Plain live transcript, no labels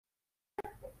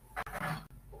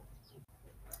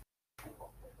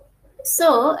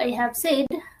So I have said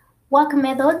work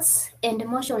methods and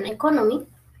motion economy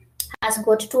has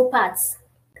got two parts.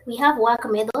 We have work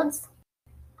methods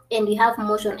and we have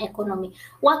motion economy.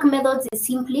 Work methods is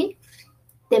simply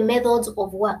the methods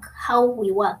of work, how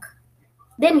we work.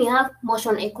 Then we have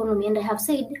motion economy, and I have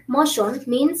said motion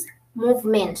means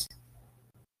movement.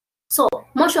 So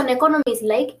motion economy is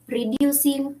like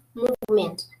reducing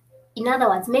movement. In other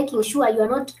words, making sure you are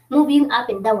not moving up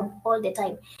and down all the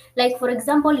time. Like for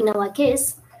example, in our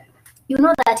case, you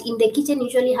know that in the kitchen you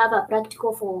usually have a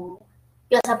practical for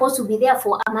you're supposed to be there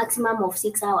for a maximum of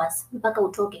 6 hours mpaka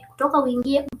utoke. Kutoka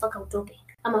uingie mpaka utoke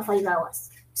ama 5 hours.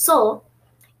 So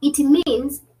it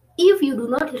means if you do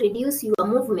not reduce your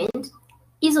movement,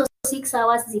 hizo 6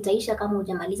 hours zitaisha kama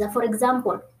hujamaliza. For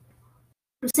example,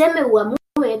 tuseme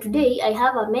uamue today I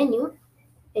have a menu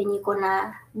yenye iko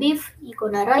na beef, iko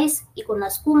na rice, iko na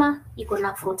skuma, iko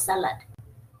na fruit salad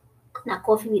na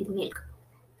coffee with milk.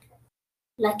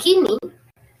 Lakini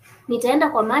nitaenda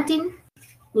kwa Martin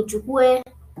nichukue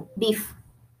beef,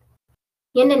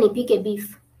 niende nipike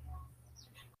beef.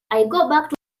 I go back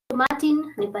to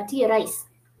Martin nipatie rice,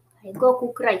 I go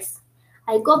cook rice.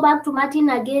 I go back to Martin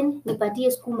again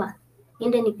nipatie skuma,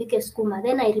 niende nipike skuma.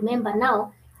 Then I remember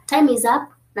now time is up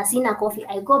na sina coffee.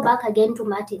 I go back again to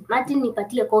Martin, Martin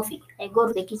nipatie coffee. I go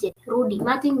to the kitchen, rudi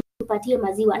Martin nipatie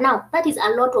maziwa. Now that is a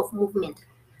lot of movement.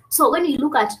 So when we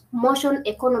look at motion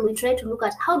economy, try to look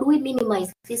at how do we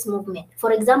minimize this movement.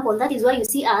 For example, that is why you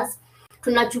see us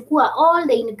tunachukua all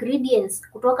the ingredients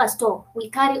kutoka store, we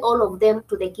carry all of them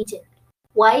to the kitchen.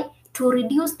 Why? To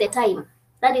reduce the time.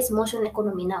 That is motion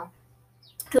economy now.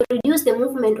 To reduce the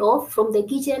movement of from the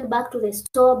kitchen back to the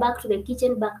store, back to the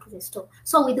kitchen, back to the store.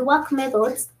 So with work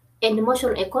methods and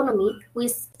motion economy, we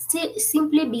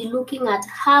simply be looking at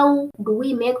how do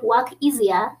we make work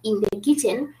easier in the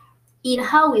kitchen, in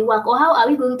how we work, or how are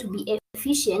we going to be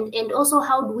efficient, and also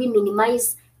how do we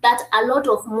minimize that a lot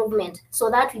of movement so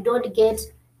that we don't get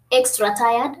extra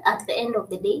tired at the end of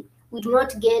the day, we do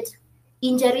not get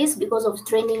injuries because of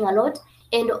straining a lot,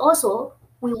 and also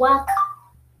we work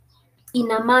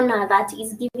in a manner that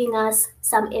is giving us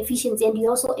some efficiency and we're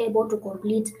also able to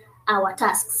complete our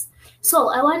tasks.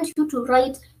 So I want you to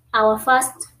write our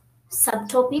first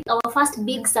subtopic. Our first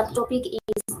big subtopic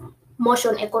is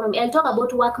motion economy. I'll talk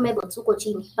about work methods huko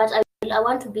chini, but I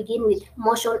want to begin with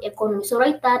motion economy. So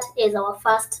write that as our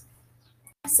first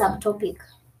subtopic,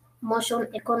 motion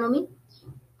economy.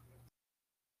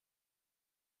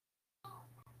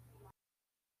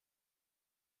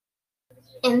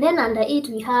 And then under it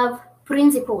we have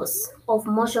principles of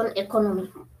motion economy.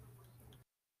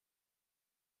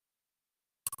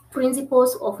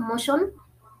 Principles of motion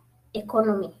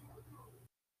economy.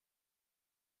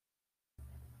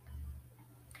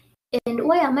 And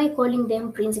why am I calling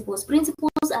them principles?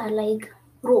 Principles are like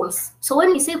rules. So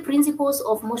when we say principles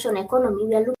of motion economy,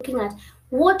 we are looking at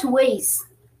what ways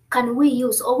can we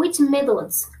use, or which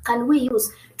methods can we use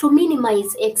to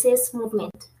minimize excess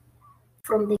movement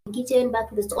from the kitchen back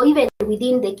to the store, or even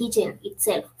within the kitchen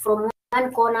itself, from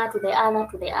one corner to the other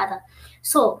to the other.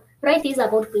 So write this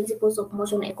about principles of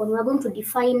motion economy. We're going to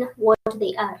define what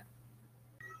they are.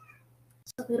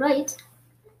 So we write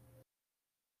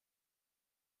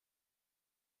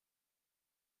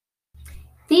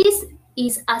this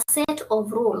is a set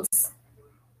of rules.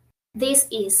 This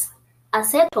is a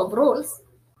set of rules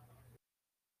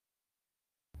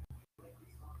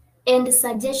and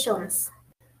suggestions.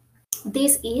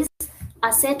 This is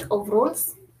a set of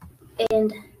rules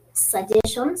and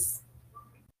suggestions.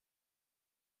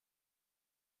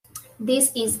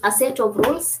 This is a set of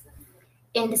rules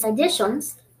and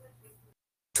suggestions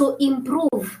to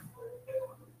improve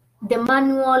the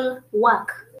manual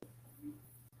work.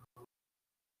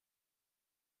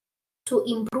 To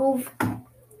improve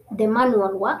the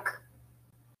manual work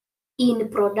in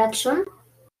production.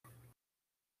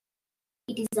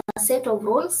 It is a set of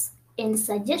rules and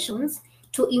suggestions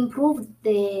to improve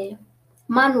the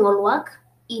manual work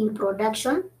in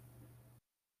production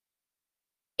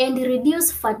and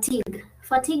reduce fatigue.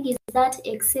 Fatigue is that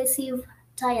excessive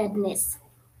tiredness.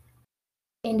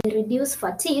 And reduce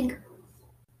fatigue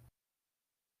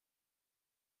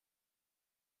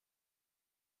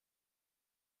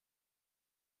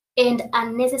and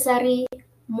unnecessary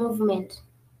movement.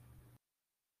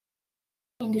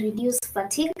 And reduce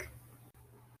fatigue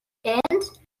and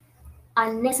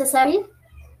unnecessary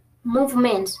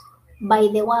movement by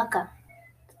the worker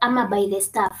ama by the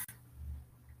staff.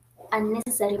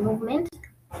 Unnecessary movement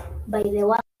by the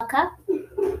worker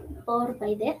or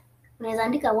by the, unaweza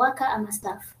andika worker ama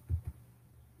staff.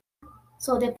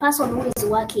 So the person who is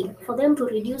working, for them to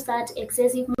reduce that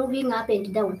excessive moving up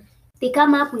and down, they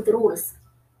come up with rules.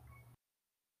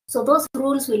 So those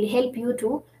rules will help you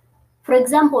to, for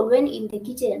example, when in the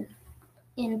kitchen,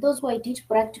 and those who I teach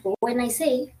practical, when I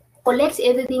say collect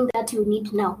everything that you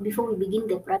need now before we begin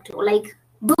the practical, like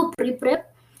do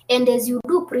pre-prep, and as you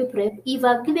do pre-prep, if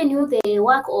I've given you the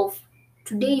work of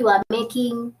today you are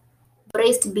making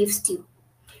braised beef stew,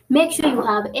 make sure you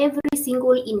have every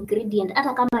single ingredient,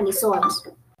 hata kama ni salt,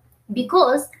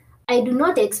 because I do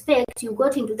not expect you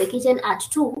got into the kitchen at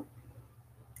 2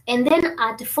 and then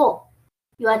at 4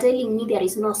 you are telling me there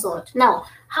is no salt. Now,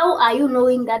 how are you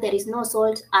knowing that there is no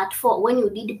salt at 4 when you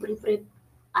did pre-prep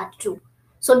at 2?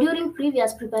 So during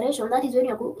previous preparation, that is when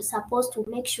you're supposed to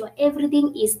make sure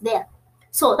everything is there.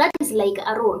 So that is like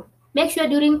a rule. Make sure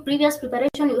during previous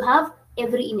preparation you have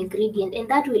every ingredient, and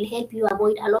that will help you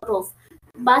avoid a lot of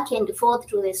back and forth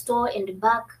to the store and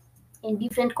back in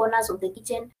different corners of the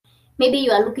kitchen. Maybe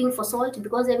you are looking for salt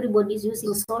because everybody is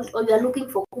using salt, or you are looking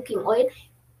for cooking oil.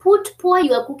 Pour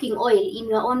your cooking oil in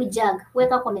your own jug,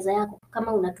 weka kwa meza yako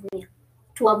kama unatumia,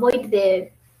 to avoid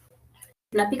the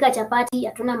tunapika chapati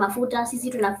hatuna mafuta, sisi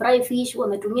tuna fry fish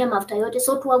wametumia mafuta yote.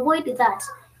 So to avoid that,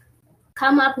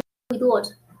 come up with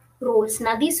what? Rules.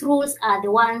 Now these rules are the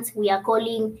ones we are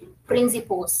calling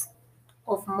principles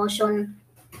of motion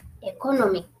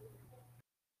economy.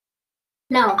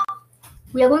 Now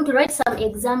we are going to write some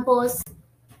examples.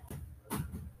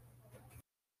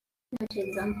 Not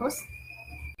examples.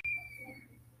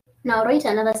 Now write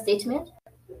another statement.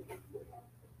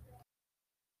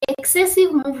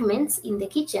 Excessive movements in the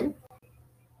kitchen.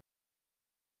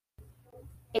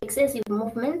 Excessive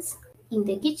movements in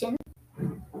the kitchen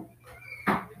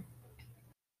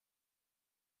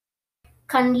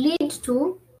can lead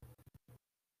to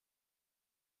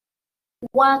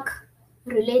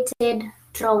work-related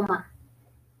trauma.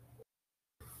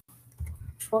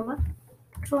 Trauma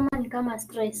ni kama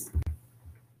stress.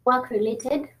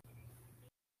 Work-related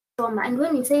trauma. And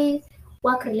when we say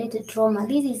work-related trauma,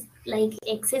 this is like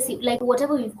excessive, like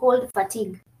whatever we've called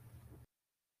fatigue.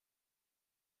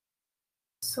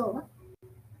 So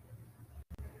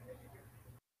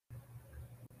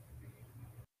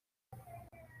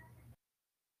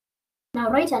now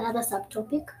write another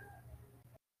subtopic.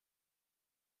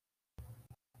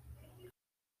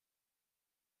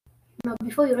 Now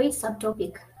before you write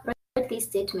subtopic, write this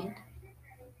statement.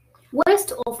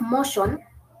 Waste of motion.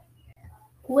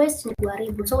 Waste ni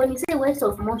kuharibu. So when you say waste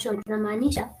of motion,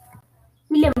 tunamaanisha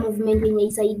ile movement yenye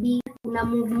isaidii, una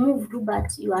move tu,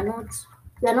 but you are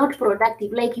not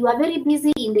productive. Like you are very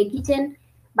busy in the kitchen,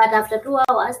 but after 2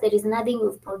 hours there is nothing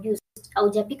you've produced.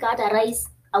 Haujapika hata rice,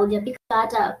 haujapika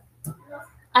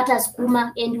hata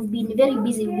skuma, and you've been very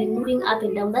busy, you've been moving up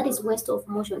and down. That is waste of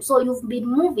motion. So you've been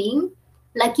moving,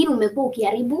 lakini umekuwa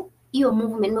ukiharibu hiyo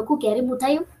movement, umekuwa ukiharibu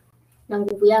time na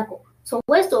nguvu yako. So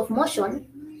waste of motion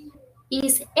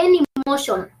is any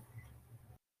motion.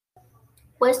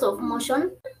 Waste of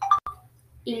motion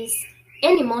is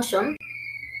any motion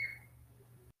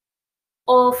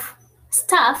of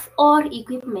stuff or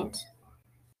equipment.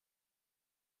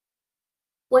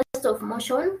 Waste of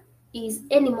motion is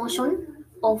any motion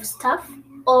of stuff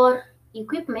or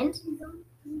equipment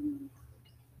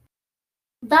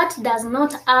that does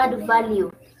not add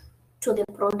value to the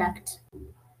product.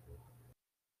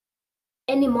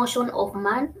 Any motion of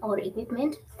man or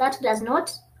equipment that does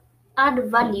not add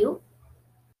value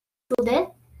to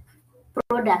the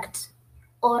product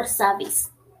or service.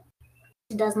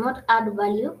 It does not add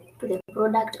value to the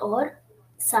product or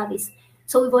service.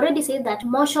 So we've already said that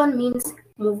motion means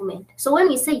movement. So when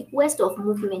we say waste of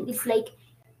movement, it's like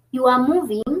you are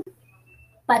moving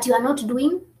but you are not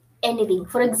doing anything.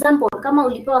 For example, kama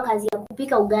ulipewa kazi ya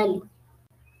kupika ugali,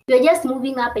 you are just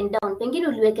moving up and down. Pengine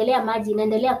uliwekelea maji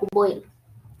inaendelea kuboil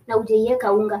na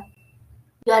hujaiweka unga.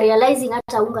 You are realizing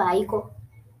hata unga haiko.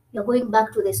 You are going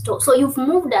back to the store. So you've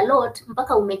moved a lot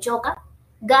mpaka umechoka.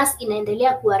 Gas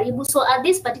inaendelea kuharibu. So at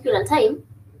this particular time,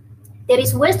 there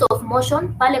is waste of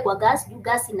motion pale kwa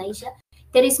gas inaisha.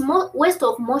 There is waste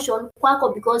of motion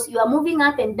kwako because you are moving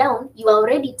up and down, you are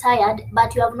already tired,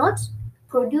 but you have not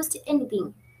produced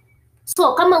anything.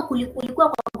 So kama ulikuwa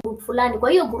kwa group fulani,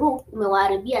 kwa hiyo group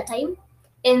umewaharibia time,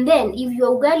 and then if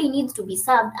your ugali needs to be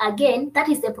served again, that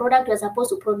is the product you are supposed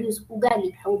to produce.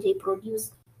 Ugali haujai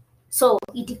produce. So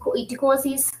it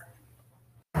causes,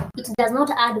 it does not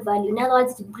add value. In other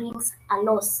words, it brings a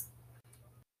loss.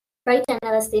 Write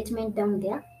another statement down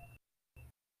there.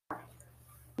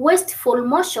 Wasteful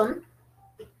motion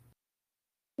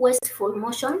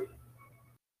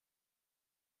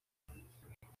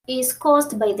is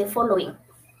caused by the following.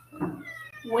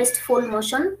 Wasteful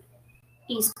motion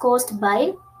is caused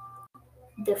by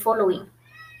the following.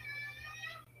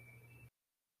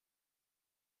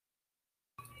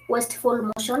 wasteful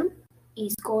motion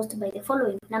is caused by the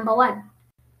following. Number 1,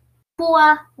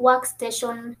 poor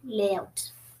workstation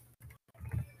layout.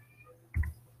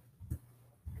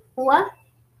 Poor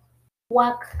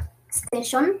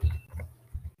workstation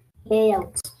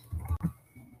layout.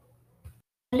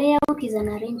 Layout is an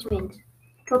arrangement.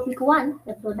 Topic 1,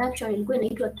 the production ilikuwa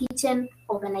inaitwa kitchen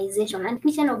organization, and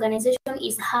kitchen organization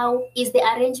is the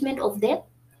arrangement of the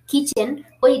kitchen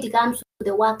when it comes to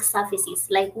the work surfaces,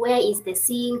 like where is the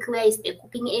sink, where is the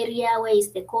cooking area, where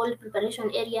is the cold preparation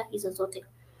area, hizo zote.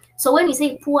 So when we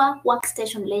say poor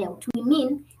workstation layout, we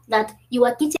mean that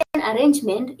your kitchen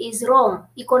arrangement is wrong.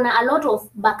 Iko na a lot of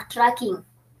backtracking.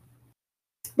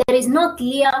 There is no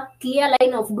clear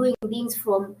line of doing things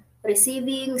from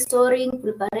receiving, storing,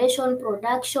 preparation,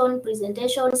 production,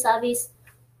 presentation, service,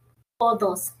 all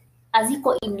those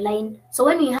haziko in line. So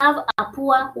when we have a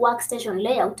poor workstation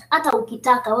layout, hata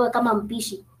ukitaka wewe kama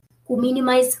mpishi ku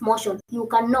minimize motion, you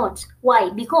cannot. Why?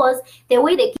 Because the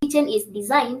way the kitchen is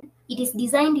designed, it is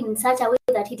designed in such a way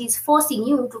that it is forcing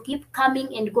you to keep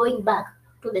coming and going back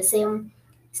to the same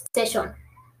station.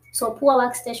 So poor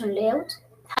workstation layout,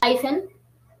 hyphen.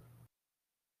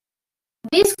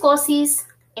 This causes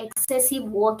excessive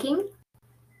walking,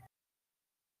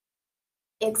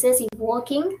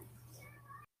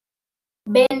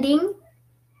 bending,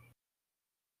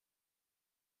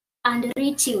 and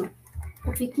reaching.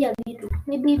 Kufikia vitu.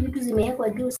 Maybe vitu zimewekwa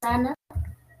juu sana.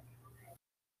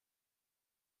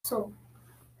 So,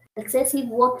 excessive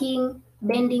walking,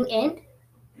 bending, and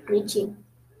reaching.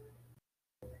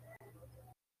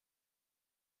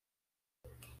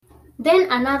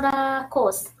 Then another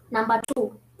cause, number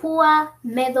 2, poor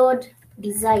method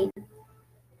design.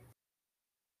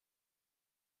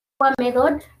 Poor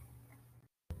method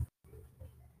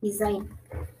design.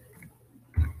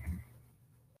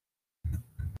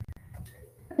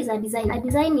 What is a design? A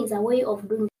design is a way of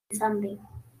doing something.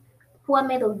 Poor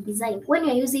method design. When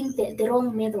you're using the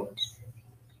wrong method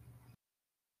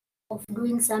of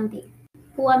doing something.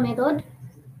 Poor method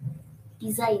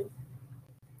design.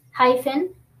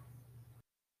 Hyphen.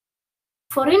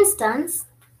 For instance,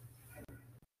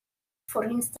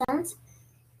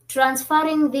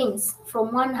 transferring things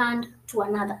from one hand to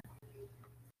another.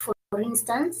 For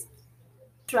instance,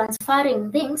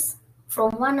 transferring things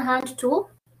from one hand to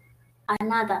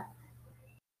another.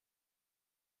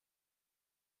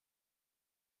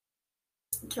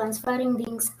 Transferring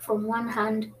things from one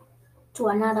hand to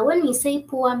another. When we say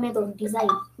poor method design,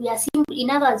 we are simply, in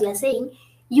other words, we are saying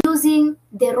using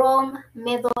the wrong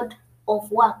method of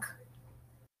work.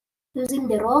 Using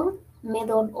the wrong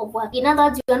method of work. In other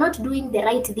words, you are not doing the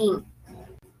right thing.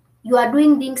 You are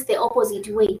doing things the opposite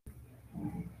way.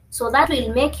 So that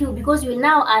will make you, because you will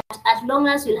now, as long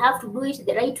as you'll have to do it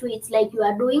the right way, it's like you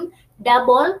are doing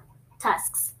double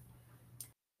tasks.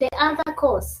 The other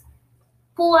cause,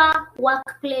 poor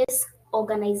workplace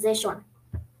organization.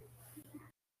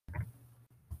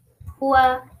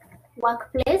 Poor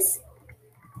workplace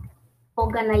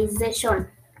organization.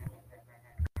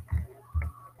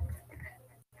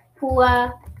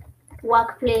 Poor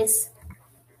workplace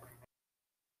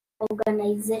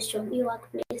organization.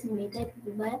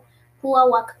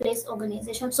 Poor workplace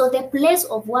organization. So the place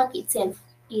of work itself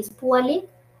is poorly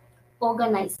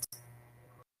organized.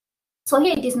 So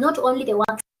here it is not only the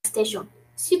workstation.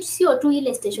 Sio tu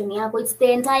ile station yako, it's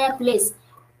the entire place.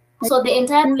 So the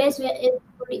entire place where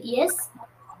everybody, yes?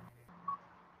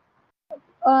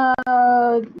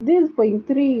 This point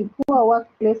 3, poor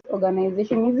workplace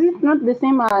organization, is it not the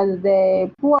same as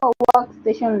the poor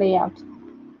workstation layout?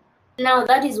 Now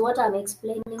that is what I'm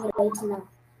explaining right now.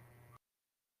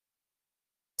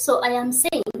 So I am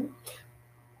saying,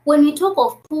 when we talk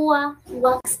of poor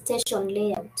workstation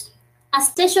layout, a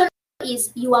station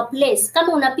is your place.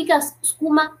 Kama unapika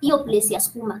skuma, hiyo place ya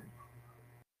skuma.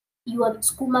 Your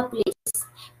skuma place.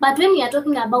 But when we are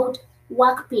talking about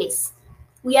workplace,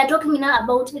 we are talking now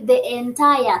about the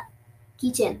entire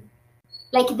kitchen.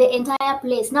 Like the entire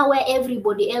place, now where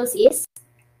everybody else is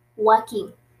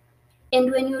working. And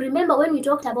when you remember, when we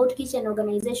talked about kitchen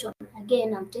organization,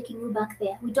 again, I'm taking you back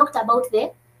there. We talked about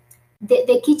the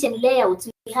kitchen layouts.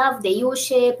 We have the U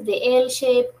shape, the L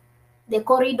shape, the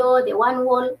corridor, the one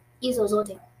wall, hizo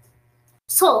zote.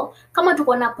 So, kama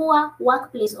tuko na poor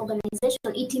workplace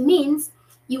organization, it means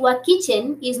your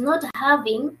kitchen is not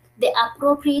having the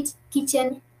appropriate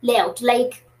kitchen layout.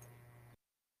 Like,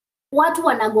 watu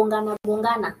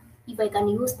wanagongana, if I can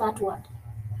use that word.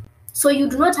 So you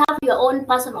do not have your own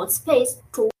personal space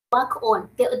to work on.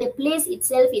 The place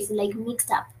itself is like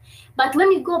mixed up. But when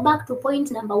we go back to point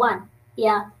number 1,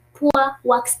 yeah, poor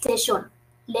workstation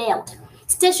layout.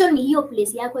 Station ni hiyo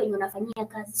place yako yenye unafanyia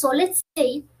kazi. So let's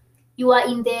say you are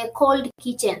in the cold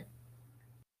kitchen.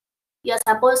 You are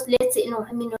supposed, let's say, no,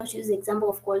 let me not use the example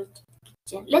of cold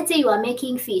kitchen. Let's say you are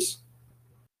making fish.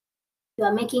 You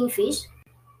are making fish.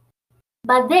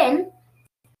 But then,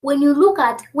 when you look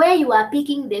at where you are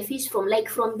picking the fish from, like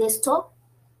from the store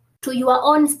to your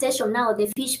own station now, the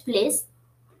fish place,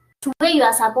 to where you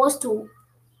are supposed to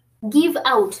give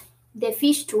out the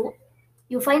fish to,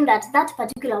 you find that that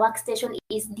particular workstation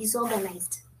is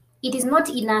disorganized. It is not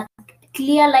in a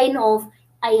clear line of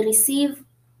I receive,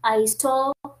 I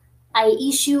store, I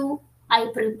issue, I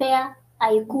prepare,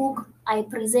 I cook, I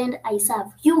present, I serve.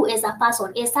 You as a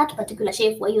person, as that particular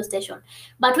chef for your station.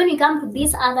 But when you come to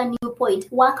this other new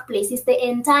point, workplace is the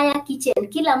entire kitchen.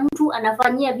 Kila mtu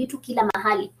anafanyia vitu kila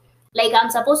mahali. Like I'm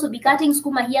supposed to be cutting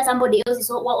skuma here, somebody else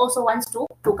also wants to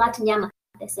cut nyama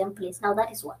at the same place. Now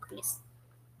that is workplace.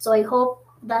 So I hope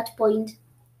that point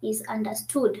is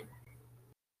understood.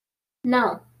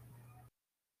 Now,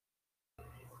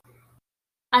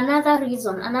 another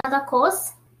reason, another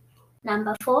cause,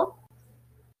 number four,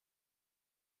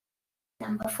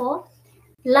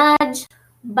 large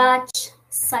batch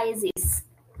sizes.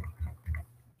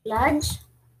 Large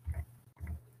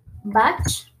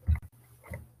batch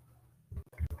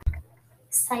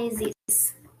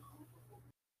sizes.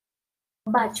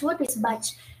 Batch, what is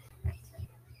batch?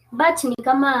 Batch ni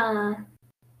kama,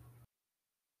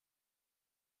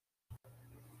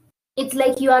 it's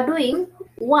like you are doing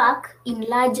work in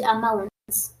large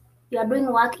amounts. You are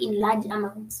doing work in large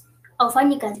amounts.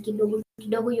 Haufanyi kazi kidogo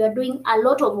kidogo, you are doing a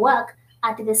lot of work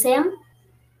at the same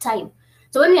time.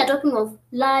 So when we are talking of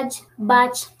large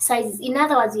batch sizes, in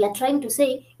other words, we are trying to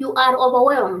say you are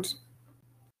overwhelmed.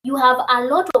 You have a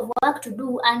lot of work to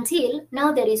do until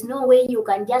now there is no way you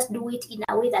can just do it in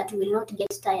a way that you will not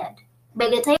get tired. By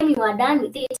the time you are done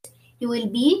with it, you will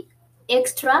be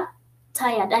extra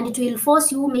tired and it will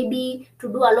force you maybe to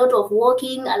do a lot of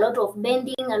walking, a lot of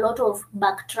bending, a lot of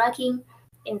backtracking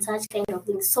and such kind of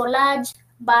things. So large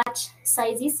batch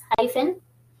sizes hyphen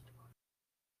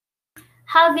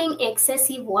having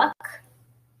excessive work,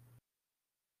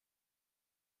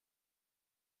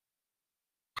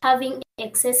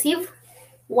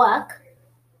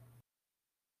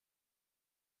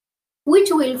 which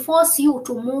will force you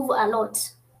to move a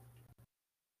lot.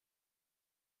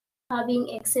 Having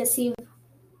excessive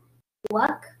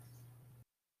work,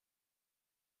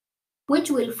 which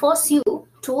will force you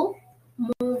to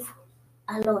move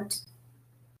a lot.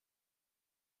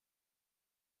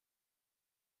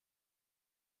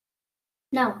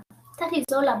 Now, that is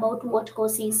all about what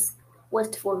causes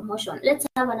wasteful motion. Let's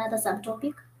have another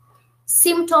subtopic.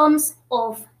 Symptoms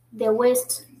of the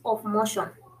waste of motion.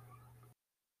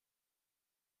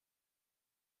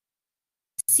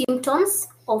 Symptoms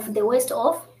of the waste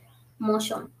of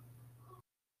motion.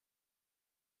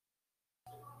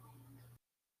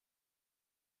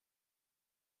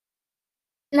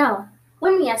 Now,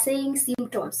 when we are saying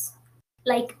symptoms,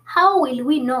 like how will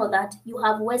we know that you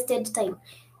have wasted time?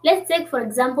 Let's take, for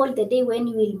example, the day when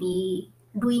you will be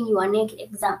doing your NEC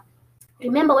exam.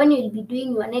 Remember, when you will be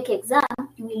doing your NEC exam,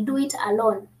 you will do it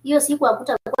alone. Hiyo siku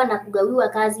hakutakuwa na kugawiwa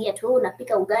kazi ati wewe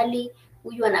unapika ugali,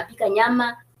 huyu anapika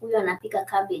nyama, huyu anapika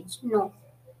cabbage. No.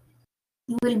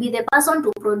 You will be the person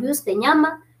to produce the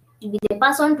nyama, you will be the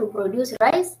person to produce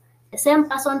rice, the same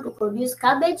person to produce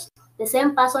cabbage, the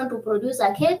same person to produce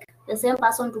a cake, the same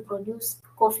person to produce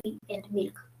coffee and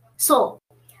milk. So,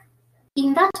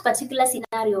 in that particular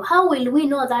scenario, how will we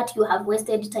know that you have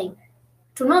wasted time?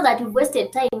 To know that you've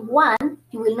wasted time, one,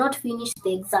 you will not finish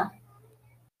the exam.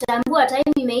 Utaambiwa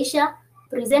time imeisha,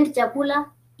 present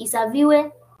chakula,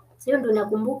 isaviwe, sio ndio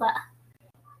unakumbuka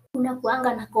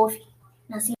unakuanga na coffee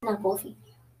na sina coffee.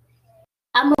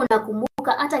 Ama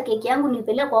unakumbuka hata keki yangu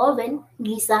nilipeleka kwa oven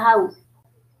nilisahau.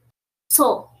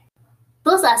 So,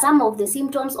 those are some of the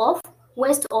symptoms of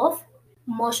waste of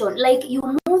motion. Like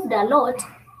you moved a lot,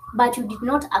 but you did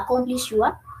not accomplish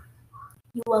your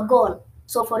goal.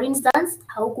 So for instance,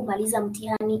 haukumaliza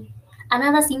mtihani.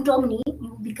 Another symptom ni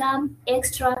you become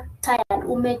extra tired.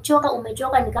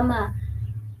 Umechoka ni kama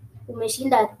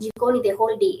umeshinda jikoni the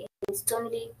whole day. It's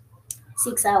only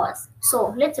 6 hours.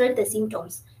 So let's read the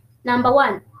symptoms. Number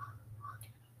 1,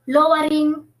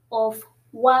 lowering of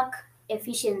work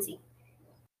efficiency.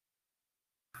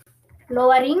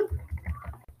 Lowering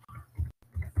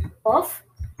of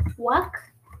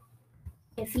work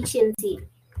efficiency.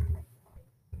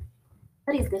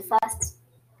 That is the first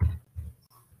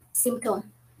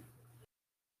symptom.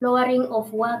 Lowering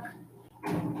of work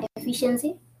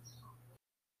efficiency.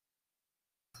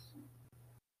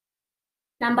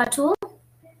 Number 2,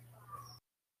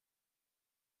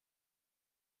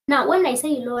 Now, when I say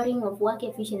lowering of work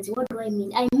efficiency, what do I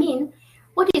mean? I mean,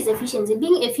 what is efficiency?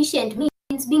 Being efficient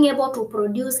means being able to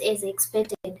produce as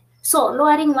expected. So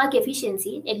lowering work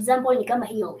efficiency, example ni kama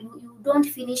hiyo, you don't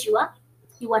finish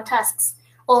your tasks,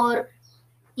 or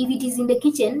if it is in the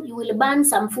kitchen, you will burn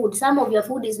some food. Some of your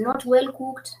food is not well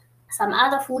cooked, some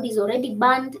other food is already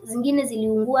burned, zingine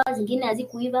ziliungua, zingine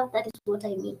hazikuiva. That is what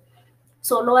I mean.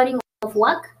 So lowering of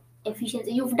work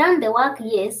efficiency. You've done the work,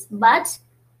 yes, but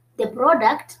the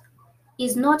product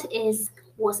is not as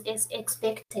was as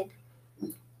expected.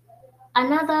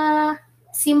 Another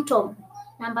symptom,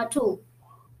 number 2,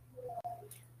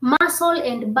 muscle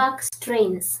and back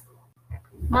strains.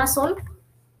 Muscle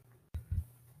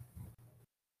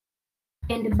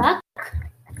and back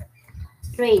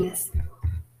strains.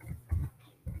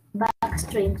 Back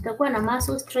strains. Tutakuwa na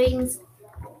muscle strains,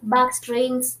 back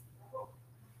strains.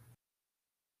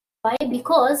 Why?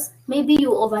 Because maybe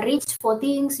you overreached for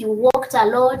things, you walked a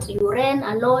lot, you ran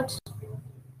a lot.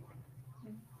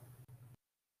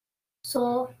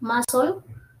 So muscle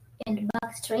and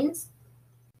back strains.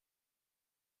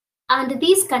 And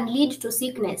this can lead to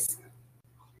sickness.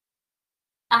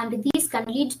 And this can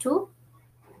lead to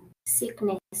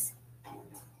sickness.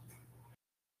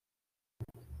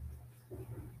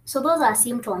 So those are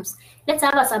symptoms. Let's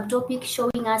have a subtopic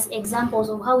showing us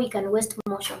examples of how we can waste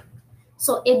motion.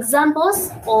 So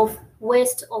examples of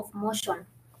waste of motion.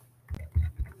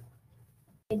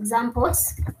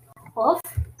 Examples of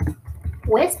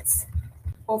wastes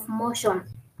of motion.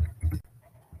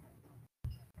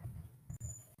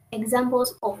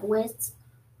 Examples of wastes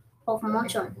of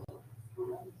motion.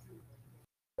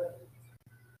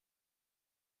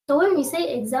 So when we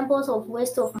say examples of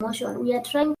waste of motion, we are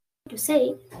trying to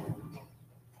say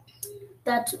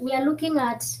that we are looking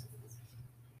at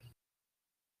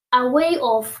a way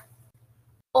of,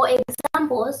 or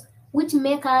examples which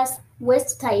make us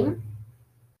waste time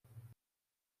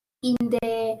in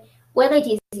the, whether it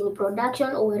is in production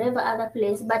or wherever other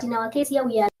place. But in our case here,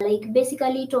 we are like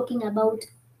basically talking about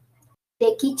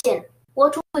the kitchen.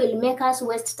 What will make us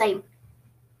waste time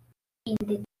in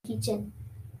the kitchen?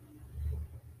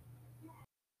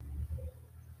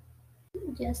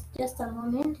 Just a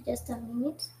moment, just a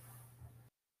minute.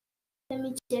 Let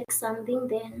me check something,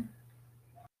 then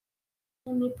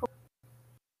let me pause.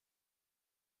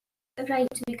 Right,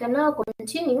 we can now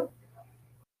continue.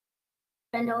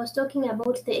 And I was talking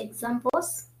about the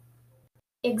examples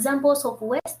of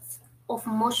wastes of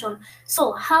motion.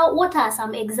 So what are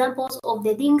some examples of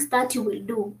the things that you will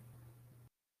do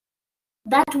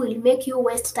that will make you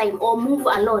waste time or move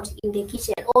a lot in the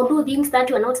kitchen, or do things that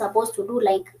you are not supposed to do,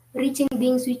 like reaching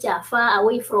things which are far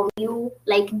away from you,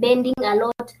 like bending a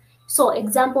lot? So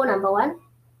example number 1,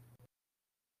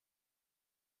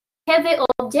 heavy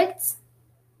objects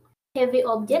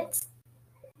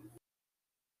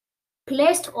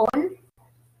placed on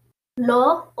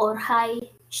low or high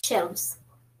shelves.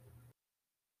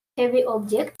 Heavy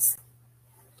objects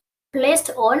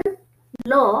placed on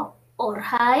low or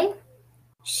high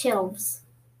shelves.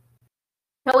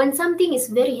 Now, when something is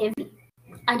very heavy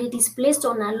and it is placed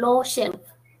on a low shelf,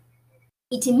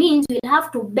 it means we'll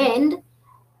have to bend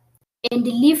and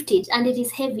lift it, and it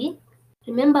is heavy.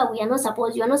 Remember, you are not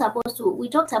supposed to, we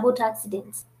talked about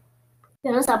accidents.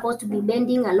 You're not supposed to be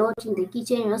bending a lot in the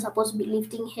kitchen. You're not supposed to be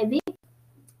lifting heavy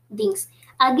things.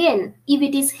 Again, if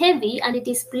it is heavy and it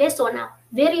is placed on a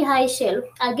very high shelf,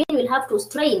 again, you'll have to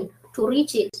strain to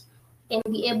reach it and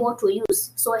be able to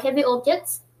use. So heavy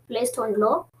objects placed on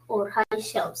low or high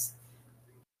shelves.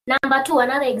 Number 2,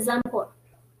 another example,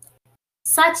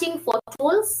 searching for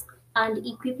tools and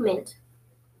equipment.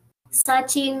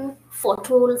 Searching for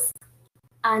tools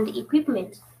and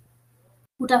equipment.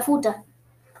 Utafuta.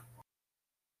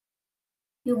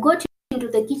 You got into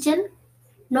the kitchen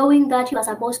knowing that you are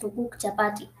supposed to cook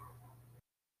chapati.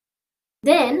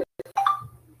 Then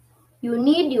you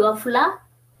need your flour,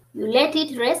 you let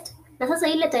it rest. Na sasa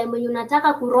ile time when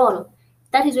unataka kuroll,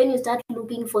 that is when you start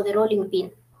looking for the rolling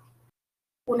pin.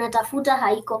 Unatafuta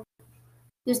haiko.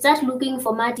 You start looking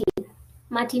for Martin.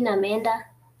 Martin ameenda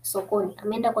sokoni,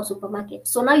 ameenda kwa supermarket.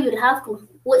 So now you'll have to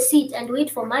sit and wait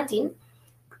for Martin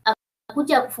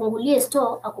akuja akufungulie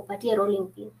store akupatie rolling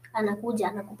pin. Anakuja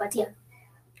anakupatia.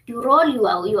 You roll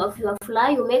your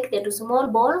flour, you make the small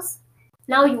balls.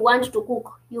 Now you want to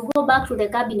cook. You go back to the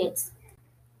cabinets.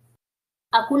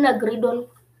 Hakuna griddle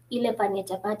ile pan ya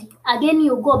chapati. Again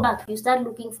you go back, you start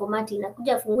looking for Martin.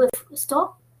 Akuja afungue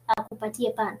store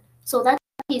akupatie pan. So that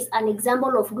is an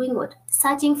example of doing what?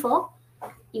 Searching for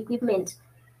equipment.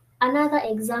 Another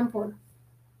example,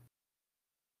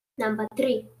 number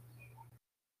 3,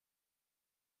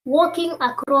 walking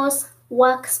across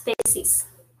workspaces.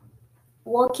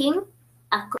 walking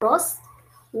across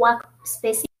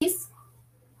workspaces.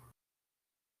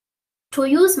 To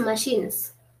use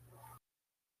machines.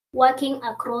 Walking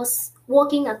across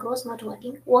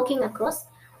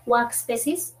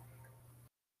workspaces.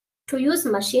 To use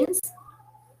machines.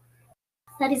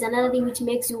 That is another thing which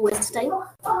makes you waste time.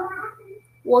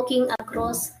 Walking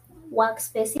across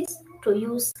workspaces to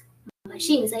use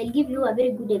machines. I'll give you a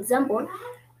very good example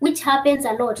which happens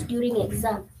a lot during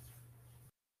exam.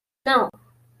 Now,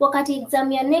 wakati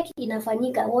exam ya NEC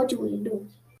inafanyika, what you will do?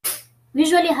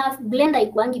 Usually have blender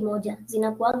ikuangi moja,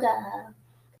 zinakuaga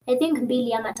I think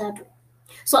 2 ama 3.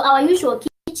 So our usual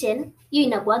kitchen, hiyo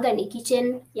inakuaga ni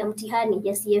kitchen ya mtihani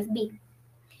ya CFB.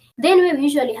 Then we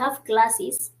usually have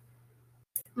classes.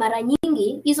 Mara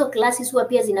nyingi hizo classes huwa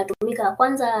pia zinatumika.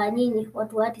 Kwanza nyinyi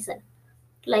watu wa artisan,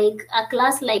 like a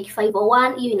class like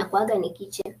 501 hiyo inakuaga ni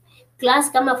kitchen.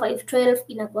 Class kama 512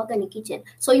 inakuaga ni kitchen.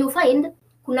 So you find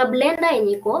kuna blender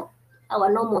yenye iko our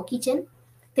normal kitchen.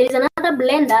 There is another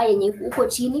blender yenye uko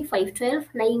chini 512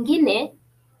 na ingine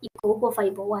iko huko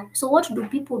 501. So what do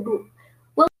people do?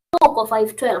 Wewe uko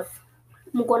 512,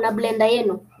 mko na blender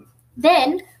yenu,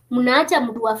 then mnaacha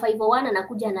mtu wa 501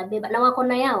 anakuja anabeba, na wako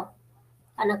na yao,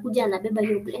 anakuja anabeba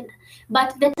hiyo blender.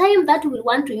 But the time that we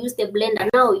want to use the blender,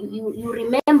 now you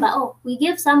remember, oh, we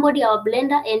gave somebody our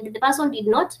blender and the person did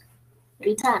not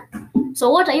return.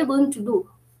 So what are you going to do?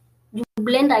 You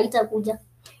blender haitakuja.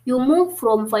 You move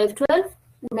from 512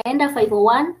 unaenda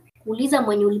 501, uliza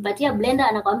mwenye ulipatia blender,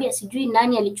 anakwambia sijui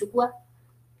nani alichukua.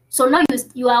 So now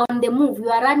you are on the move,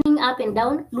 you are running up and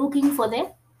down looking for the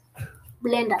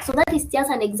blender. So that is just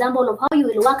an example of how you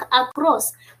will work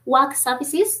across work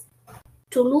surfaces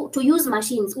to use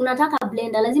machines. Unataka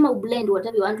blender, lazima ublend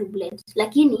whatever you want to blend,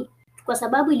 lakini kwa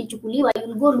sababu ilichukuliwa, you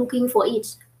will go looking for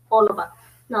it all over.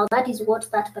 Now that is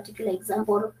what that particular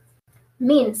example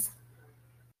means.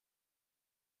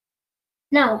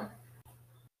 Now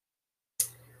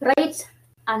write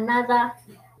another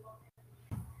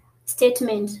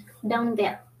statement down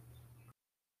there.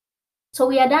 So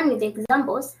we are done with the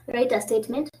examples. Write a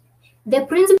statement. The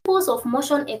principles of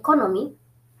motion economy.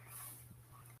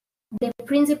 The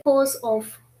principles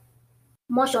of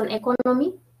motion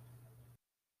economy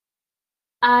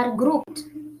are grouped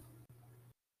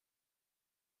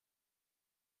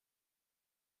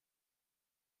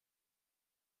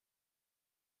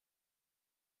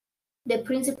the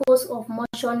principles of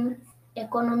motion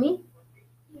economy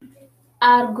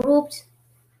are grouped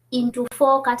into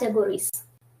 4 categories.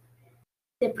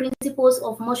 The principles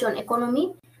of motion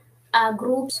economy are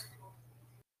grouped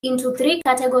into 3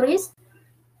 categories,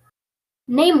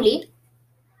 namely,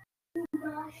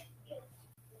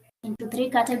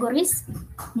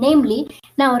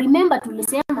 now remember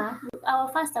tulisema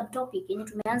our first subtopic yenye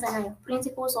tumeanza nayo,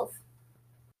 principles of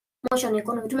motion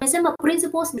economy. Tumesema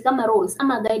principles ni kama rules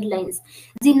ama guidelines,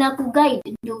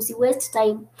 zinakuguide ndio usi waste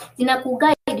time,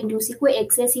 zinakuguide ndio usikuwe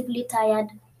excessively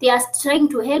tired. They are trying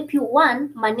to help you, 1,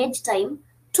 manage time,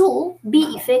 2, be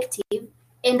effective,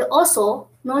 and also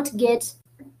not get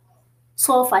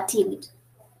so fatigued.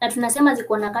 Na tunasema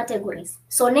ziko na categories.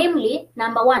 So namely,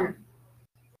 number 1,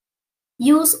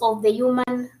 use of the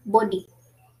human body.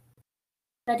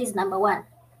 That is number 1,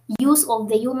 use of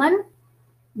the human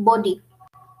body.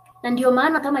 Na ndio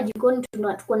maana kama jikoni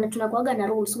tunakuaga na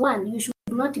rules. 1, you should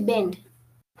not bend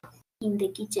in the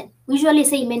kitchen. We usually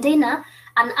say maintain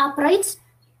an upright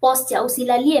posture.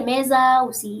 Usilalie meza,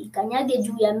 usikanyage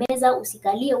juu ya meza,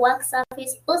 usikalie work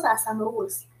surface. Those are some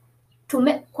rules.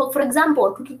 For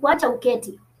example, tukikuacha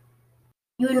uketi,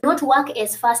 you will not work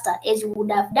as faster as you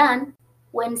would have done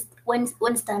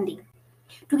when standing.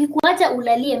 Tukikuacha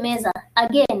ulalie meza,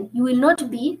 again, you will not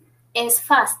be as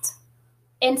fast.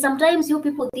 And sometimes you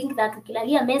people think that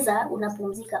ukilalia meza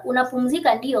unapumzika.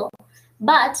 Unapumzika ndio,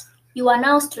 but you are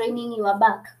now straining your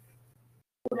back.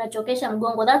 Unachokesha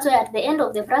mgongo. That's why at the end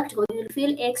of the practical you will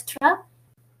feel extra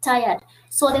tired.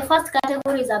 So the first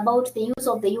category is about the use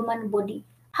of the human body.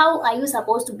 How are you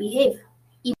supposed to behave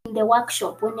in the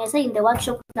workshop? When I say in the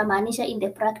workshop, namaanisha in the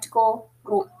practical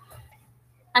room.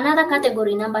 Another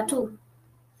category, number 2,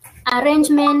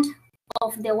 arrangement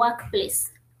of the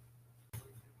workplace.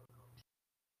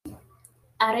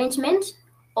 Arrangement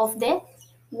of the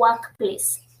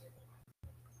workplace.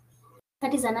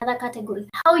 That is another category.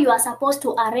 How you are supposed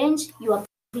to arrange your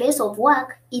place of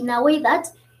work in a way that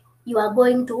you are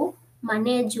going to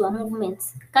manage your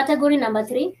movements. Category number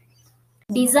 3,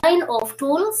 design of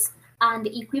tools and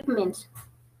equipment.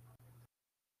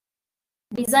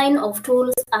 Design of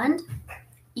tools and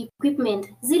equipment.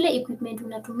 Zile equipment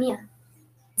unatumia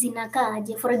zinakaa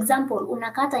aje? For example,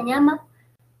 unakata nyama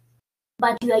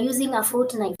but you are using a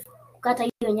fruit knife kukata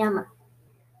hiyo nyama.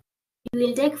 You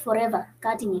will take forever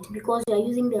cutting it because you are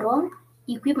using the wrong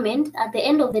equipment. At the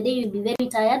end of the day, you'll be very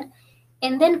tired.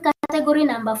 And then category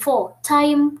number 4,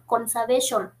 time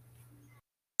conservation.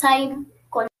 Time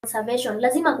conservation.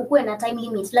 Lazima kukuwe na time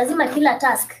limit. Lazima kila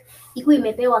task ikuwe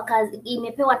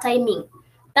imepewa timing.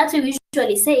 That's what we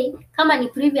usually say. Kama ni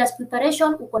previous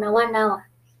preparation, uko na 1 hour.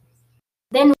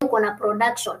 Then uko na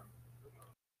production.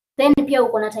 Then pia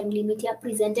uko na time limit ya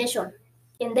presentation.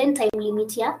 And then time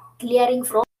limit ya clearing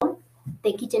from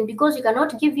the kitchen, because you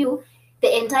cannot give you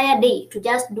the entire day to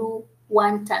just do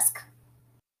one task.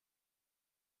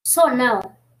 So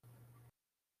now,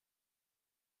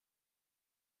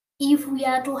 if we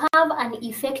are to have an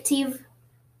effective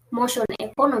motion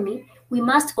economy, we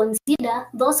must consider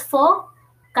those 4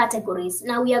 categories.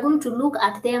 Now we are going to look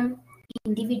at them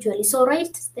individually. So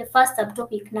write the first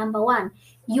subtopic, number 1,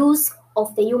 use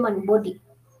of the human body.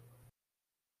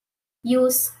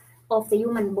 Use of the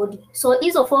human body. So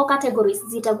hizo 4 categories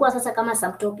zitakuwa sasa kama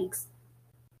subtopics.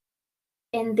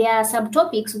 And there are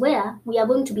subtopics where we are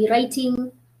going to be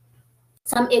writing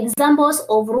some examples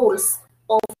of rules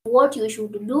of what you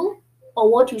should do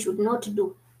or what you should not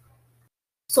do.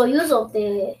 So use of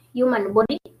the human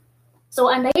body. So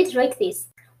under it, write this.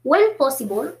 When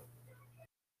possible,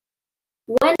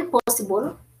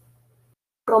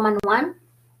 Roman 1,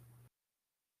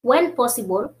 when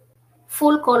possible,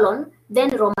 full colon, then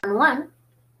Roman 1,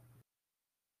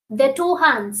 the 2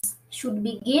 hands should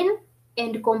begin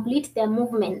and complete their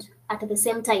movement at the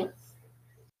same time.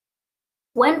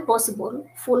 When possible,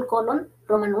 full colon,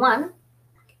 Roman 1,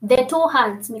 the 2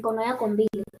 hands, mikono yako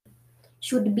mbili,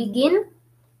 should begin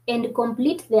and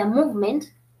complete their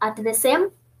movement at the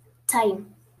same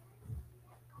time.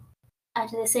 At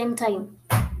the same time.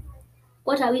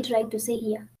 What are we trying to say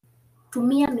here?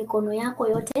 Tumia mikono yako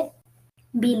yote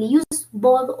mbili. Use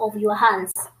both of your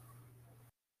hands.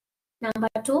 Number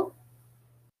 2,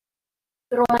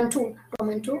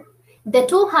 Roman 2. The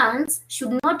 2 hands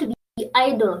should not be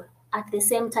idle at the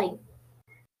same time.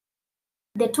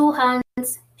 The 2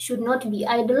 hands should not be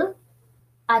idle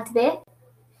at the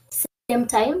same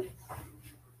time.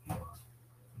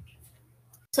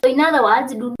 So in other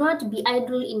words, do not be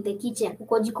idle in the kitchen.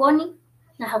 Uko jikoni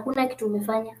na hakuna kitu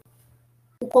umefanya.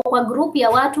 Uko kwa group ya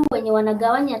watu wenye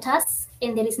wanagawanya tasks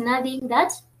and there is nothing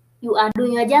that you are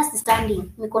doing. You are just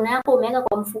standing. Mikono yako umeweka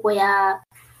kwa mfuko ya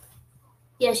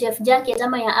chef jacket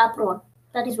ama ya apron.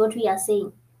 That is what we are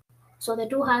saying. So the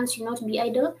 2 hands should not be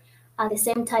idle at the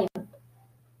same time.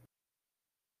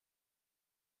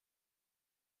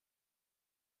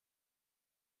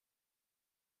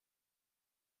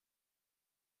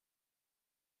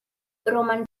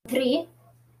 Roman 3,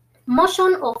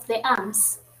 motion of the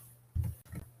arms.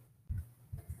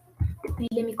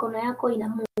 Vile mikono yako ina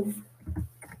move.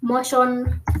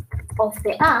 Motion of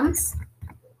the arms.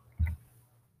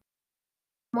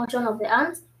 Motion of the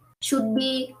arms should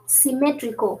be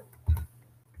symmetrical.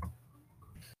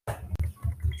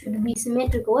 Should be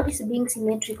symmetrical. What is being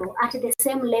symmetrical? At the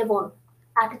same level.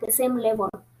 At the same level.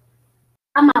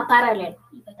 Ama parallel,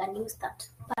 if I can use that.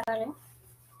 Parallel.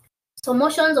 So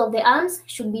motions of the arms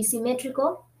should be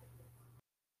symmetrical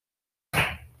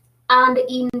and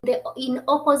in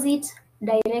opposite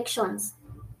directions.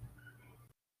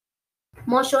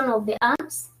 Motion of the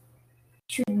arms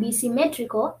should be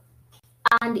symmetrical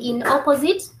and in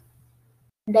opposite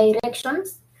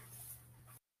directions.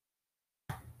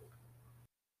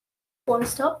 Full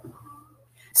stop.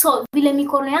 So vile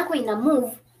mikono yako ina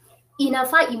move,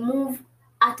 inafaa imove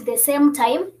at the same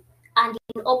time and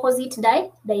in opposite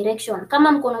direction.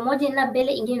 Kama mkono moja ina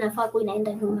mbele, ingine inafaa kuwa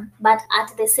inaenda nyuma, but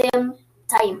at the same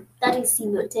time. That is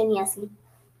simultaneously.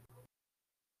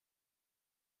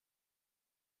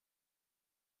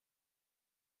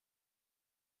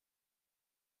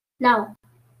 Now,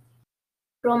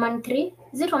 Roman 3.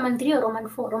 Is it Roman 3 or Roman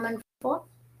 4? Roman 4.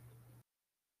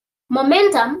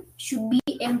 Momentum should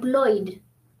be employed.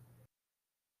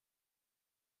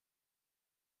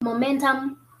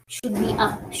 Momentum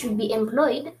should be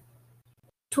employed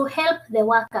to help the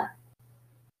worker.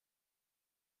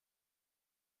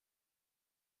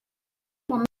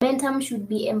 Momentum should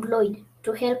be employed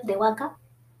to help the worker,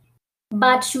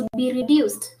 but should be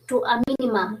reduced to a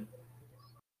minimum.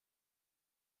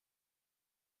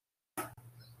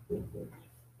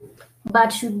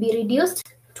 But should be reduced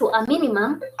to a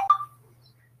minimum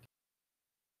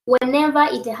whenever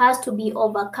it has to be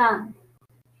overcome.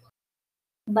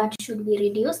 But should be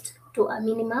reduced to a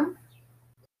minimum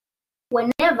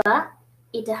whenever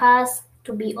it has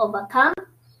to be overcome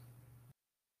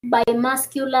by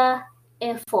muscular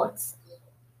efforts.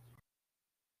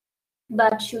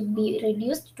 But should be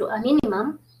reduced to a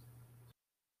minimum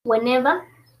whenever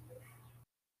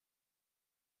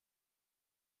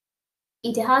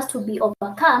it has to be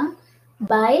overcome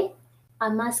by a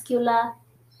muscular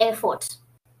effort.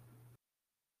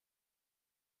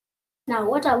 Now,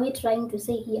 what are we trying to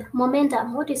say here?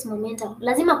 Momentum. What is momentum?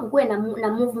 Lazima kukue na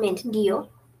movement, ndio.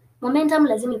 Momentum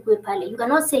lazima ikue pale. You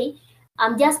cannot say,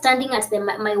 I'm just standing at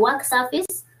my work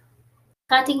surface,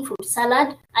 cutting fruit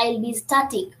salad, I'll be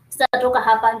static. Sitatoka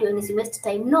hapa ndio nisi waste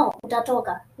time. No,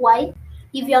 utatoka. Why?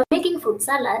 If you are making fruit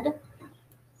salad,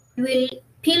 you will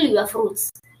peel your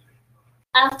fruits.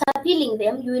 After peeling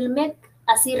them, you will make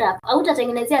a syrup.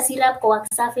 Hautatengenezea syrup kwa work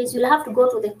surface. You'll have to go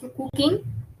to the cooking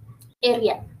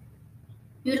area.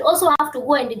 You'll also have to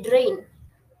go and drain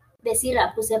the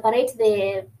syrup to separate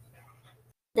the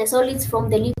solids from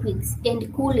the liquids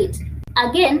and cool it.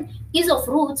 Again, hizo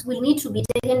fruits will need to be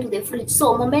taken to the fridge.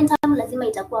 So momentum lazima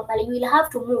itakuwa pale. You will have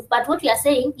to move. But what we are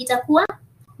saying, itakuwa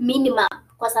minimum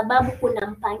kwa sababu kuna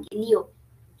mpangilio,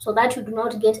 so that you do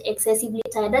not get excessively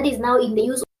tired. That is now in the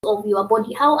use of your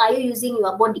body. How are you using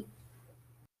your body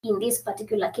in this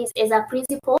particular case as a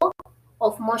principle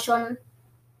of motion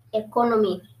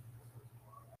economy?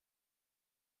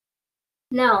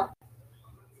 Now,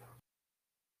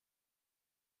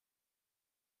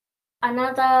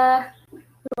 another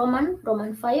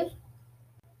Roman 5.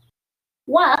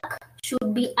 Work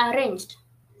should be arranged.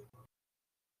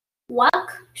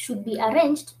 Work should be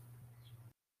arranged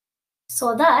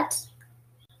so that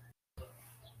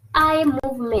eye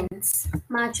movements,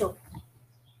 macho,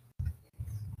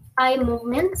 eye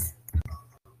movements,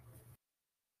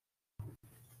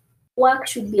 work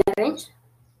should be arranged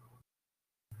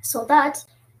so that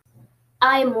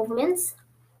eye movements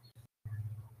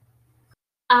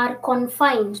are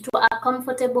confined to a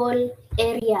comfortable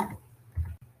area.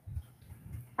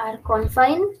 Are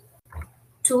confined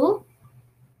to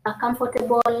a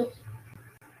comfortable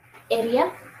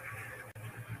area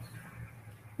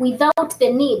without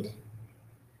the need,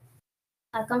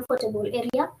 a comfortable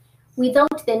area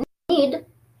without the need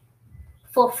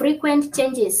for frequent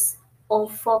changes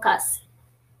of focus.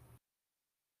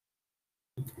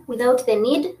 Without the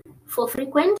need for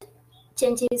frequent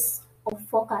changes of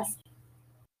focus.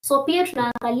 So pia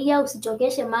tunaangalia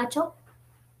usichokeshe macho.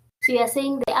 So you are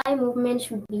saying the eye movement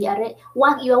should be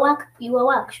your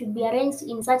work should be arranged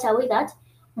in such a way that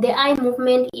the eye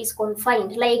movement is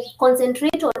confined. Like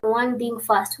concentrate on one thing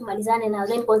first, umalizane now,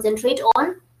 then concentrate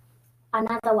on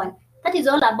another one. That is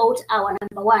all about our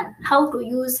number 1, how to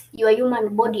use your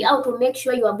human body, how to make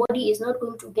sure your body is not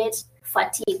going to get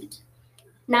fatigued.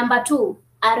 Number 2,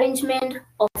 arrangement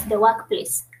of the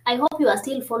workplace. I hope you are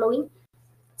still following.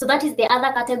 So that is the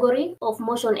other category of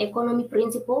motion economy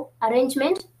principle,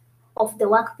 arrangement of the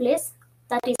workplace.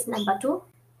 That is number 2.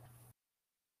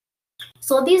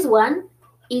 So this one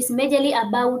is majorly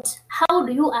about how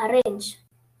do you arrange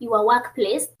your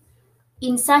workplace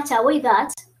in such a way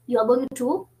that you are going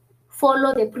to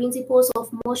follow the principles of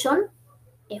motion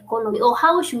economy, or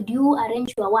how should you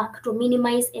arrange your work to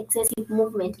minimize excessive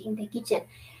movement in the kitchen.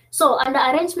 So under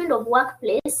arrangement of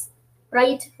workplace,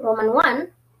 write Roman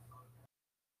 1,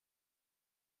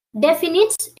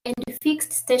 definite and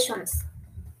fixed stations.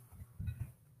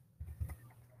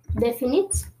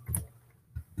 Definite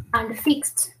and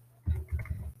fixed.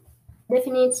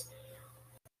 Definite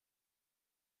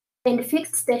and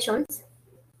fixed stations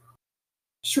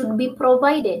should be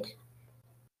provided.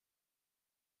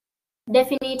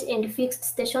 Definite and fixed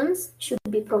stations should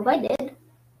be provided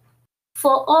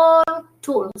for all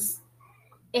tools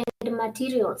and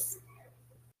materials.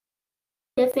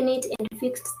 Definite and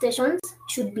fixed stations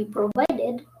should be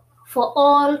provided for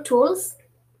all tools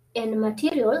and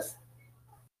materials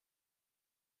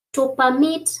to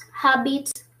permit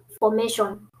habit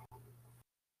formation.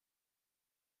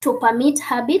 To permit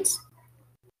habit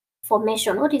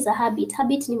formation. What is a habit?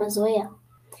 Habit ni mazoea.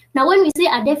 Now when we say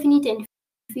a definite and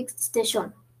fixed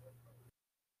station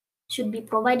should be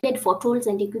provided for tools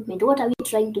and equipment, what are we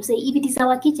trying to say? If it is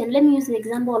our kitchen, let me use the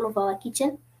example of our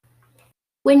kitchen.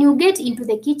 When you get into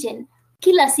the kitchen,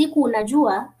 kila siku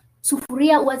unajua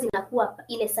sufuria huwa zinakuwa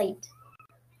ile side.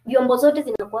 Vyombo zote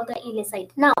zinakuwa ile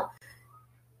side. Now,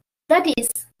 that is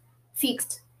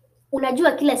fixed.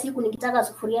 Unajua kila siku nikitaka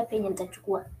sufuria penye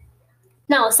nitachukua.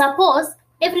 Now, suppose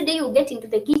every day you get into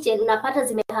the kitchen, unapata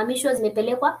zimehamishwa,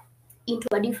 zimepelekwa into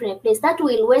a different place. That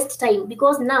will waste time,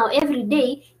 because now every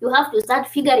day you have to start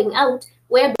figuring out,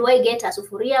 where do I get a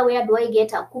sufuria, where do I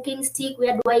get a cooking stick,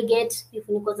 where do I get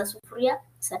vifuniko za sufuria,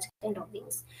 such kind of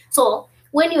things. So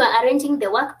when you are arranging the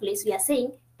workplace, we are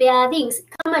saying there are things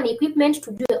kama ni equipment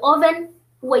to do the oven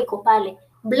huwa iko pale,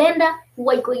 blender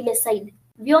huwa iko ile side,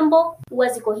 vyombo huwa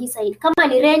ziko hii side, kama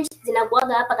ni range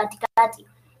zinakuaga hapa katikati.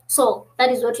 So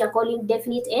that is what you are calling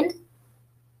definite and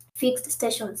fixed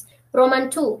stations. Roman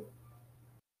 2,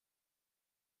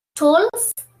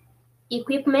 tools,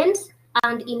 equipment,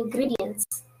 and ingredients.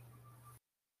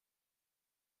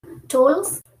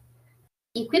 Tools,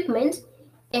 equipment,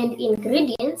 and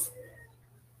ingredients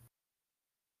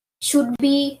should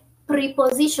be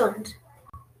prepositioned.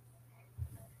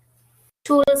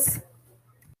 Tools,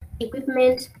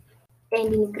 equipment,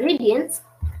 and ingredients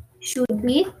should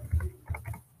be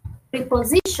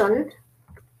prepositioned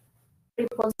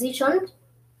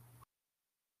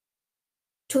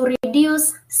to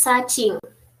reduce searching.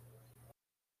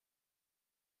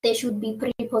 They should be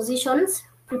prepositioned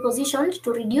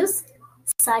to reduce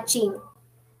searching.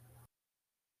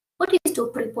 What is to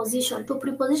preposition? To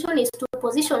preposition is to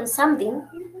position something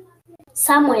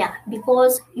somewhere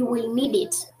because you will need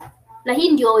it. Na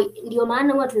hii ndio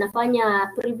maana huwa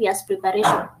tunafanya previous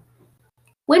preparation.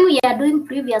 When we are doing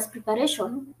previous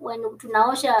preparation, when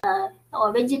tunaosha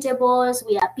our vegetables,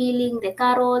 we are peeling the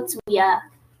carrots, we are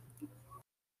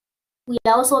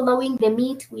also knowing the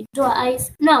meat, we do our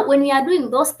eyes. Now, when we are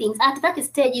doing those things, at that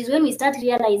stage is when we start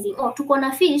realizing, oh, tuko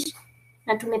na fish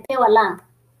na tumepewa lamb.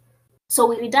 So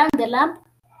we return the lamb,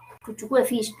 tuchukue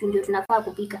fish, ndio tunafaa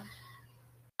kupika.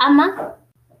 Ama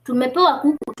tumepewa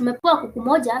kuku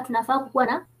moja, tunafaa kukuwa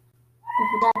na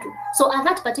kuku tatu. So at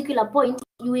that particular point,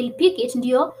 you will pick it,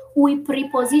 ndio we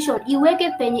preposition,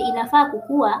 iweke penye inafaa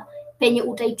kukua, penye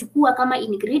utaichukua kama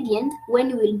ingredient when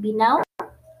you will be now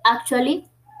actually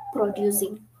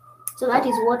producing. So that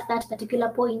is what that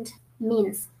particular point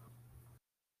means.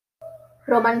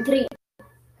 Roman 3,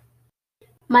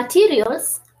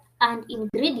 materials and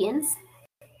ingredients.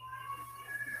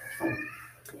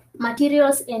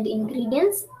 Materials and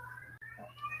ingredients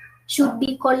should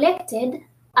be collected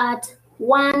at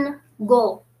one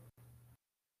go.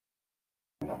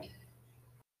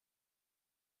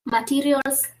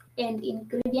 Materials and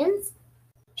ingredients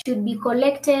should be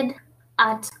collected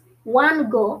at one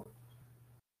go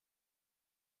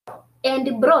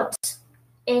and brought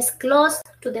as close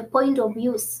to the point of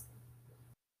use.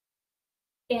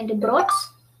 And brought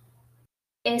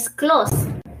as close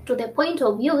to the point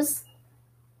of use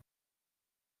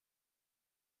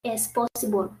as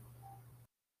possible.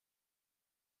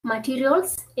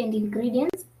 Materials and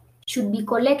ingredients should be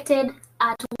collected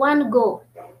at one go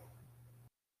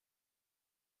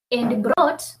and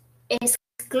brought as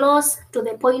close to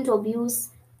the point of use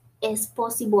as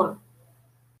possible.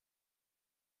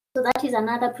 So that is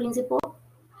another principle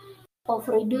of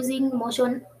reducing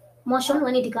motion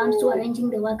when it comes to arranging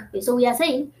the workplace. So we are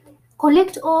saying,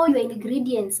 collect all your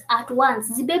ingredients at once.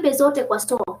 Zibebe zote kwa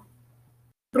store.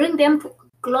 Bring them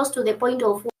close to the point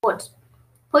of what?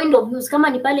 Point of use. Kama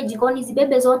ni pale jikoni,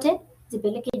 zibebe zote,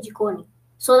 zipeleke jikoni.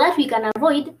 So that we can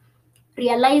avoid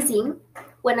realizing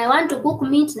when I want to cook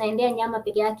meat, naendea nyama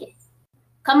peke yake.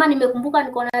 Kama nimekumbuka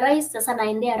niko na rice, sasa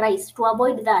naendea rice. To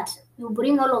avoid that, you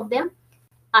bring all of them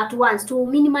at once to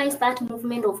minimize that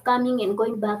movement of coming and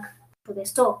going back to the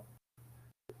store.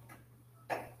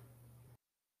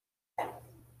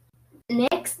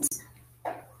 Next,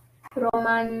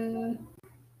 Roman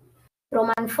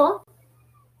 4.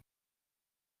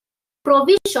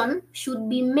 Provision should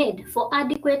be made for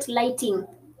adequate lighting.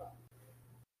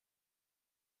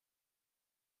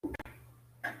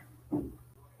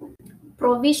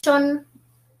 Provision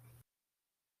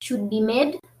should be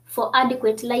made for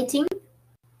adequate lighting.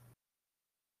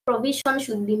 Provision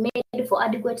should be made for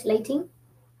adequate lighting.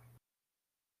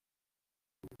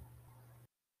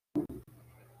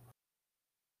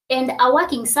 And a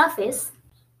working surface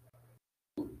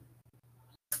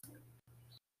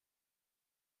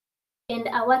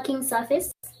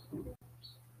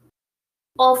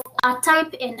of a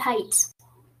type and height.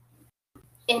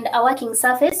 And a working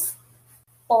surface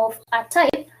of a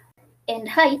type and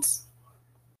height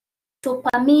to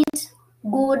permit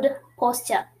good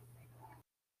posture.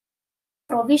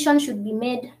 Provision should be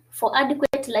made for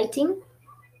adequate lighting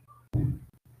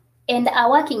and a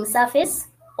working surface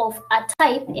of a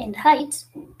type and height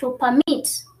to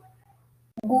permit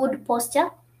good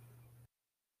posture.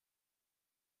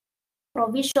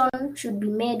 Provision should be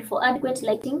made for adequate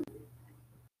lighting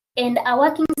and a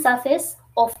working surface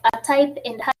of a type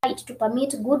and height to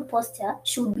permit good posture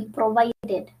should be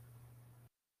provided.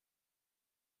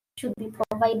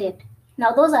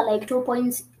 Now those are like 2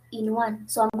 points in one,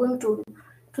 so I'm going to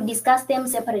discuss them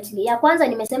separately. Ya kwanza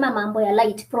nimesema mambo ya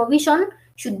light. Provision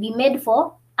should be made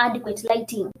for adequate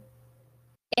lighting.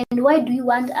 And why do you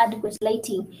want adequate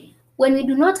lighting? When we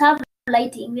do not have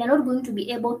lighting, we are not going to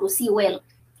be able to see well.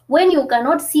 When you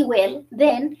cannot see well,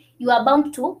 then you are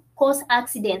bound to cause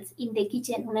accidents in the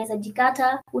kitchen. Unaweza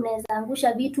jikata, unaweza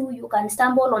angusha vitu, you can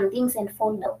stumble on things and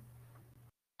fall down.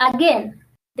 Again,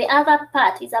 The other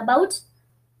part is about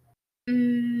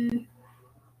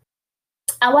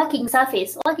a working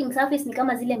surface. Working surface ni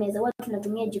kama zile meza watu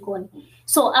tunatumia jikoni.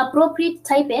 So appropriate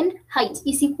type and height.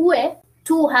 Isikue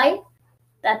too high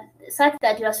such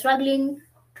that you are struggling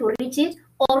to reach it,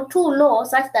 or too low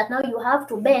such that now you have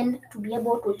to bend to be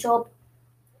able to chop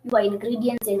your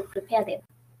ingredients and prepare them.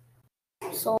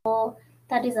 So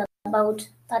that is about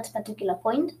that particular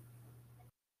point.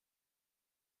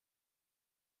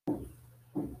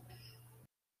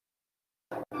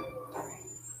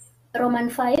 Roman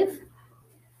 5.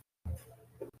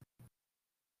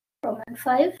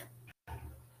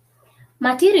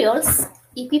 Materials,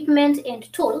 equipment,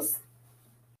 and tools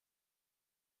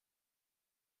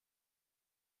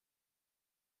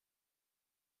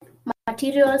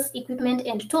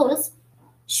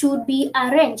should be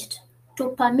arranged to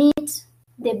permit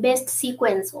the best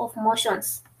sequence of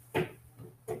motions.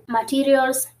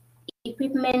 Materials,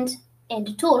 equipment,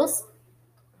 and tools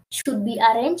should be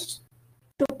arranged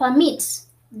to permit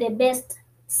the best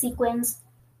sequence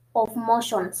of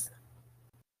motions.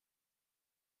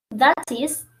 That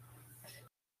is,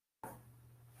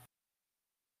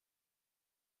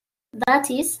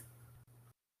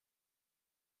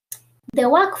 the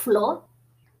workflow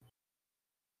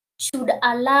should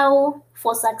allow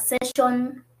for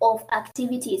succession of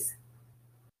activities.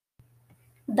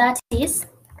 That is,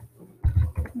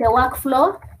 the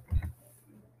workflow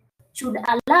should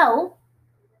allow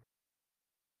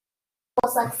for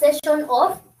succession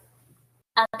of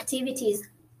activities.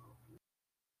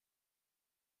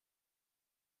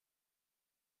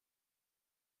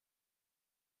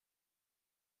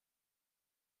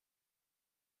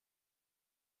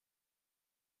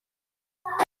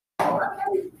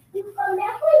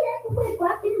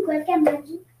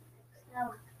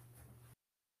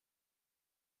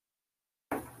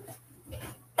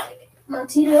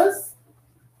 Materials,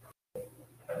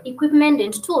 equipment,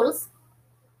 and tools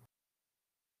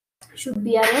should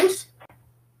be arranged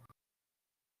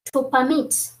to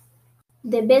permit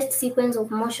the best sequence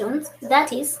of motions.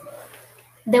 That is,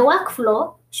 the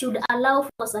workflow should allow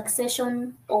for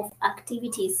succession of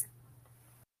activities.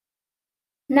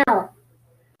 Now,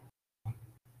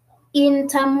 in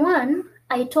term 1,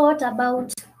 I taught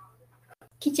about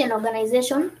kitchen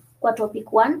organization for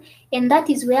topic 1, and that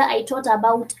is where I taught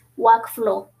about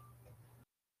workflow.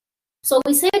 So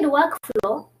we said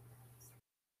workflow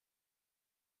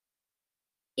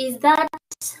is that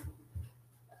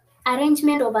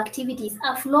arrangement of activities,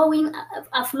 a flow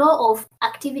of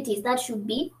activities that should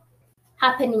be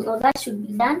happening or that should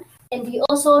be done. And we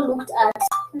also looked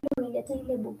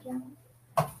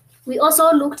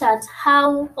at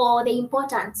how, or the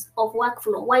importance of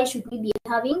workflow. Why should we be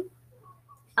having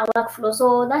a workflow?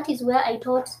 So that is where I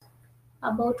taught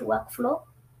about workflow.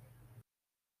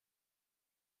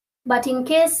 But in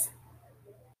case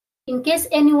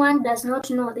anyone does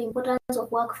not know the importance of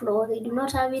workflow, they do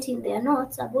not have it in their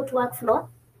notes about workflow,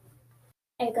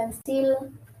 I can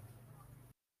still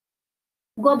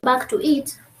go back to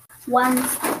it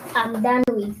once I'm done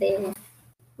with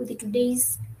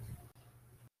today's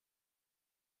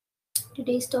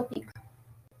topic.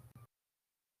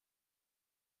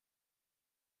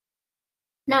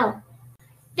 Now,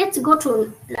 let's go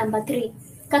to number 3,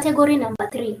 category number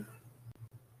 3.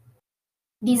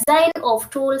 Design of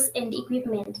tools and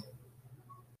equipment.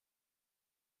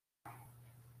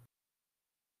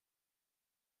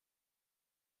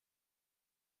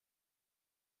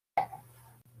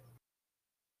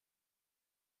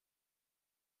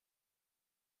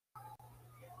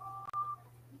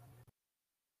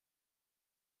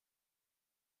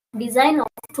 Design of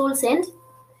tools and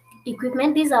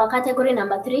equipment. This is our category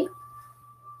number 3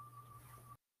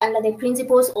 under the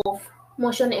principles of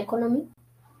motion economy.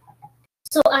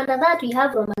 So under that we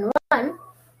have Roman 1.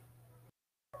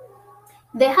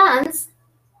 The hands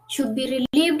should be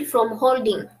relieved from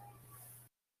holding.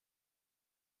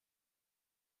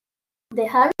 The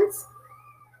hands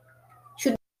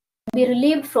should be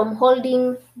relieved from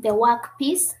holding the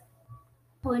workpiece.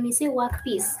 When we say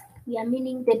workpiece, we are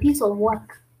meaning the piece of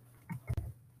work.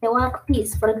 The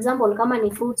workpiece, for example, kama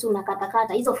ni fruits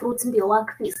unakatakata, hizo fruits ndio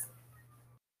workpiece.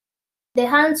 The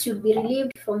hands should be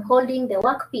relieved from holding the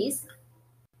workpiece,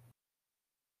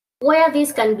 where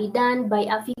this can be done by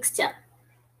a fixture.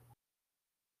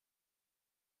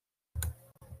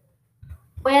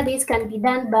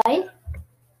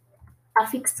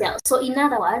 So in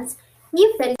other words,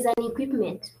 if there is an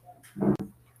equipment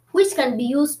which can be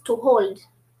used to hold,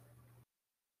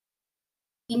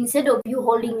 instead of you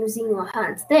holding using your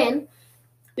hands, then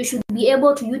you should be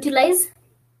able to utilize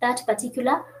that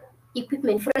particular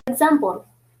equipment. For example,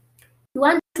 you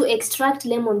want to extract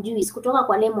lemon juice kutoka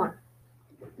kwa lemon.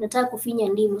 Nataka kufinya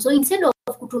ndimu. So instead of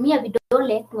kutumia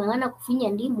vidole kung'ang'ana kufinya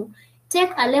ndimu,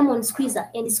 take a lemon squeezer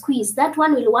and squeeze. That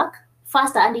one will work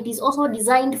faster and it is also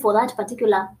designed for that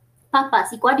particular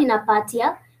purpose. Iko hadi na part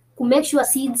ya to make sure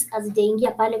seeds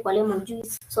hazijaingia pale kwa lemon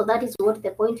juice. So that is what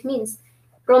the point means.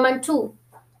 Roman 2.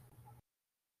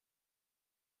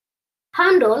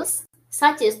 Handles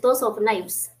such as those of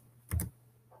knives.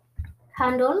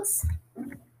 Handles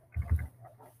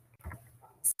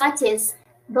such as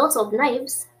those of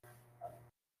knives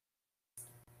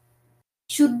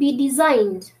should be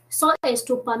designed so as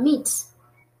to permit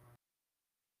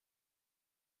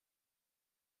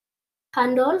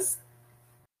handles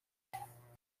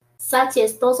such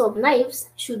as those of knives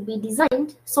should be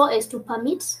designed so as to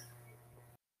permit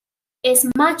as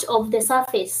much of the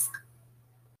surface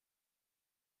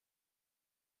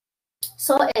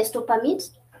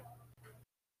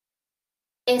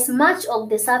as much of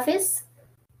the surface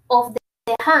of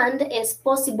the hand as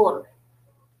possible,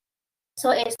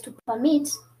 so as to permit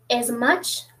as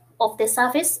much of the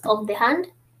surface of the hand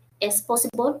as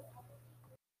possible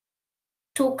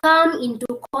to come into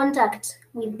contact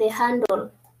with the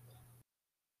handle.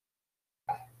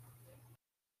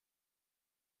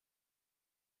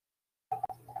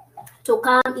 To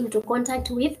come into contact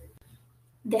with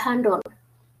the handle.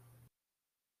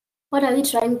 What are we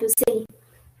trying to say?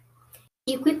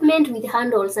 Equipment with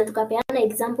handles, na tukapeana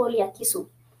example ya kisu.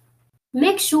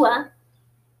 Make sure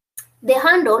the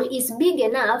handle is big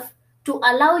enough to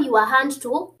allow your hand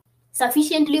to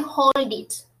sufficiently hold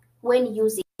it when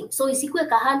using. So isikuwe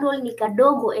ka handle ni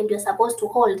kadogo and you're supposed to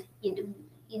hold in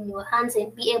your hands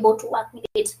and be able to work with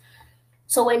it.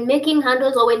 So when making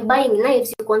handles or when buying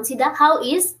knives, you consider how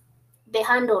is the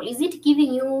handle. Is it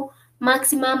giving you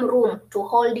maximum room to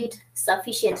hold it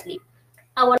sufficiently?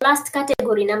 Our last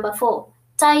category, number 4,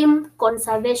 time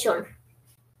conservation.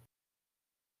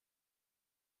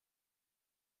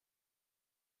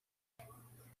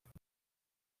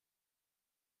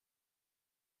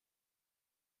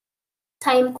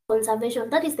 Time conservation,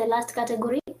 that is the last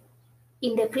category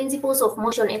in the principles of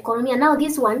motion economy. And now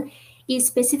this one is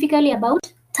specifically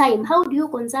about time. How do you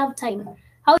conserve time?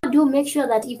 How do you make sure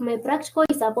that if my practical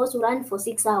is supposed to run for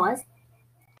 6 hours,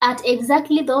 at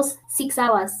exactly those 6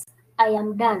 hours, I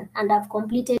am done and I've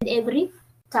completed every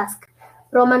task?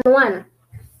 Roman 1.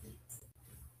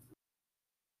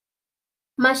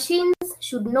 Machines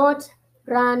should not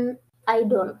run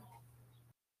idle.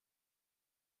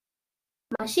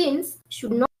 Machines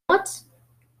should not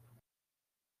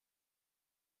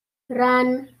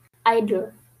run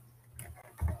idle.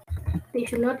 They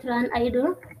should not run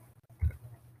idle.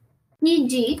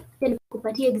 E.g., then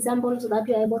kupatia example so that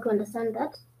you are able to understand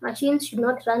that. Machines should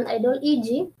not run idle.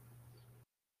 E.g.,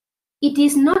 it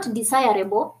is not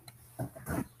desirable.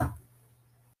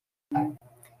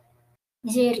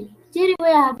 Jerry,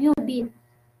 where have you been?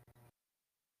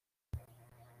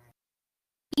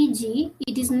 E.g.,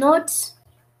 it is not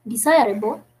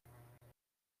desirable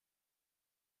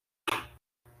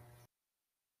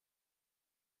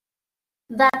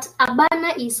that a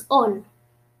burner is on.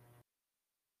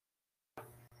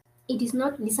 It is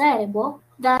not desirable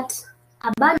that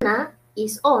a burner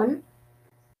is on,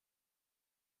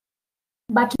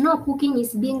 but no cooking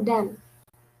is being done.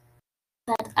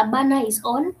 That a burner is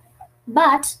on,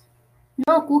 but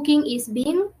no cooking is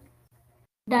being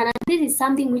done. And this is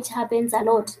something which happens a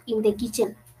lot in the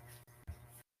kitchen.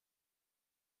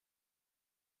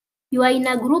 You are in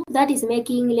a group that is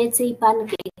making, let's say,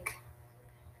 pancake.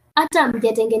 Hata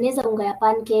mjatengeneza unga ya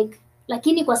pancake,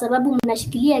 lakini kwa sababu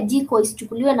mnashikilia jiko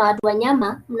isichukuliwe na watu wa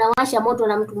nyama, mnawasha moto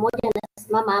na mtu mmoja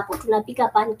anasimama hapo, tunapika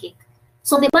pancake.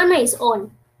 So the burner is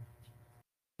on.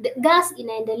 The gas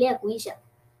inaendelea kuisha.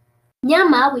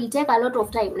 Nyama will take a lot of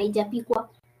time na ijapikwa.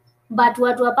 But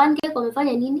watu wa pancake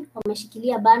wamefanya nini?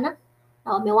 Wameshikilia burner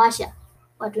na wamewasha.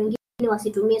 Watu wengine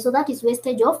wasitumie. So that is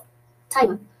wastage of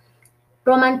time.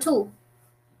 Roman 2.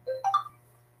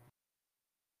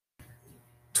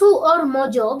 2 or more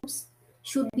jobs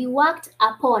should be worked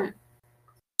upon.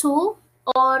 2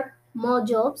 or more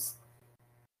jobs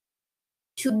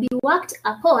should be worked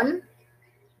upon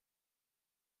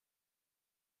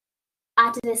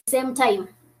at the same time.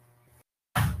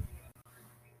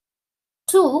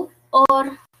 2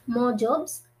 or more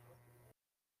jobs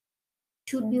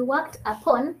should be worked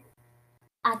upon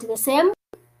at the same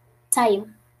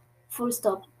time. Full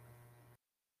stop.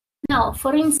 Now,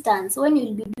 for instance, when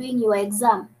you'll be doing your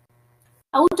exam,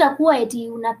 hautakuwa eti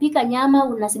unapika nyama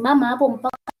unasimama hapo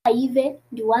mpaka ive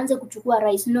ndio uanze kuchukua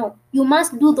rice. No, you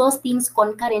must do those things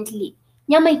concurrently.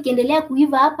 Nyama ikiendelea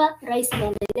kuiva hapa, rice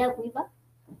inaendelea kuiva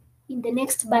in the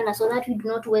next banner so that we do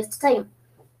not waste time.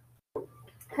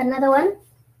 Another one,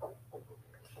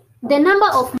 the number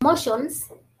of motions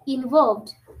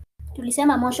involved.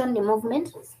 Tulisema motion ni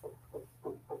movement.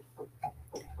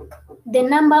 The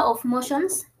number of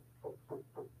motions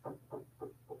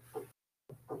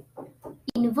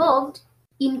involved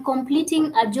in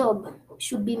completing a job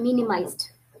should be minimized.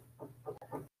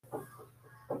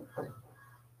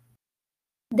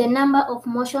 The number of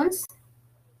motions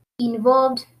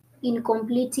involved in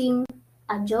completing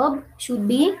a job should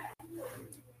be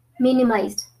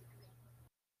minimized.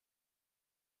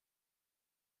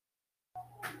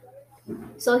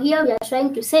 So here we are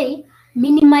trying to say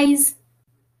minimize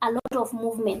a lot of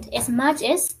movement as much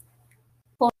as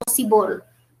possible.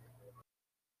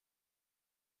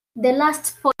 The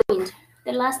last point,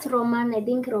 the last Roman, I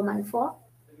think Roman 4.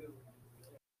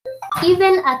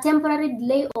 Even a temporary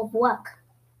delay of work,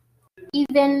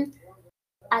 even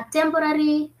a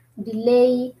temporary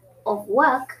delay of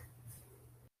work,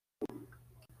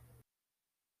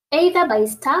 either by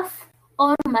staff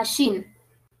or machine,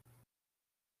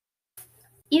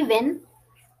 even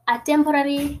a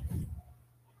temporary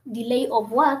delay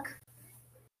of work,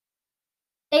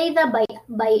 either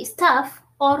by staff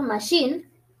or machine,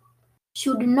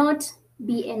 should not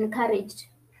be encouraged.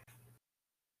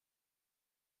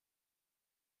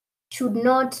 Should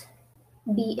not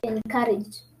be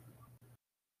encouraged.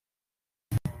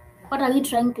 What are we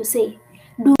trying to say?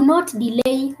 Do not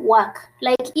delay work.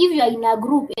 Like if you are in a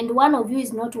group and one of you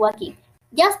is not working,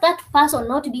 just that person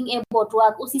not being able to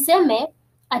work, usiseme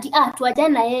ati tuachane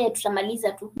na yeye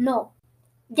tutamaliza tu. No.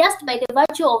 Just by the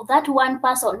virtue of that one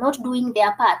person not doing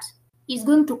their part is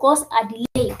going to cause a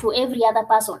delay to every other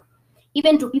person,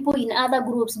 even to people in other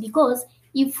groups, because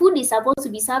if food is supposed to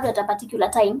be served at a particular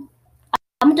time,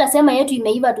 hamtasema yetu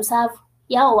imeiva to serve,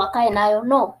 yao wakae nayo.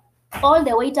 No. All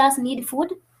the waiters need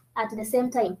food at the same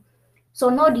time. So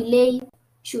no delay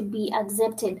should be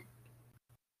accepted.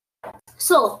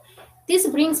 So this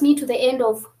brings me to the end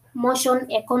of motion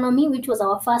economy, which was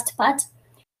our first part.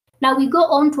 Now we go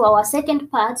on to our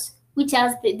second part, which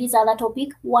has this other topic,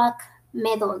 work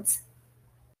methods.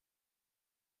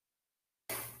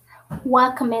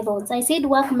 Work methods. I said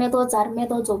work methods are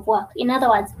methods of work. In other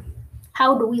words,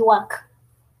 how do we work?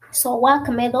 So work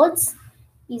methods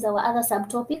is our other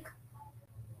subtopic.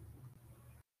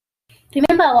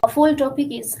 Remember, our full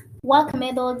topic is work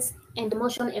methods and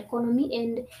motion economy,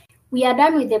 and we are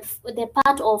done with the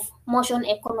part of motion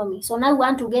economy. So now we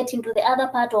want to get into the other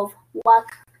part of work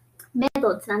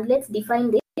methods, and let's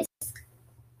define this.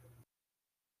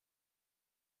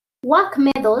 Work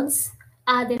methods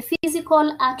are the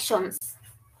physical actions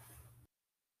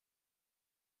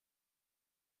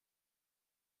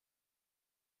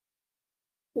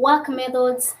Work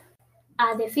methods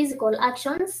are the physical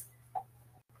actions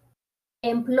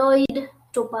employed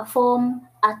to perform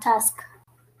a task.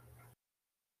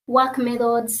 Work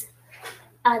methods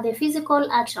are the physical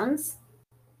actions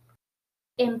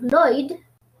employed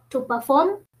to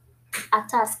perform a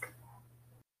task.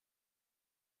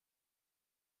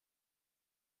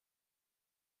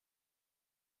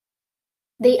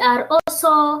 They are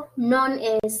also known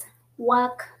as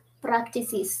work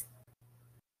practices.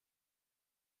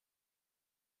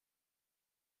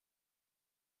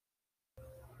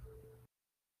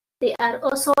 They are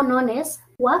also known as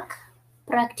work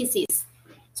practices.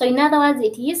 So in other words,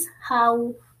 it is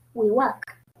how we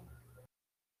work.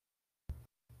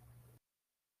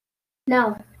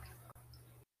 Now,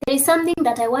 there is something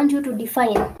that I want you to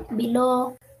define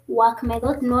below work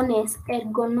method known as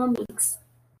ergonomics.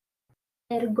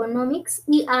 Ergonomics,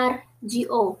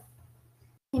 E-R-G-O.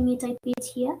 Let me type it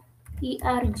here.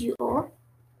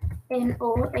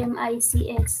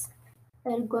 E-R-G-O-N-O-M-I-C-S.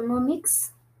 Ergonomics.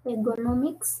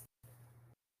 Ergonomics.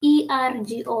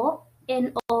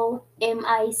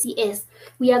 E-R-G-O-N-O-M-I-C-S.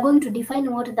 We are going to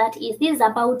define what that is. This is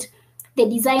about the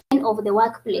design of the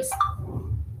workplace.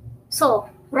 So,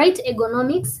 write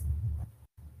ergonomics,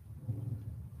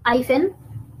 hyphen.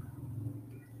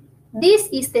 This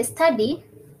is the study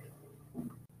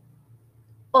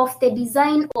of the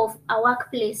design of a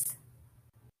workplace.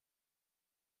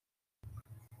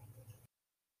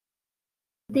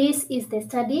 This is the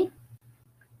study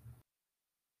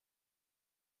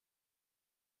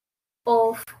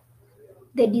of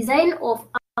the design of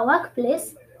a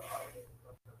workplace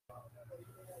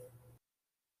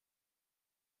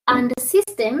and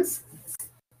systems,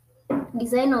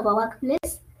 design of a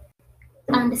workplace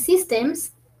and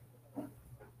systems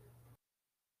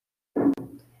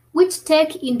which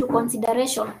take into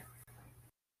consideration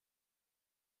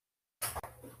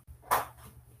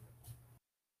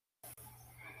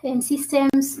and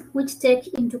systems which take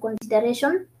into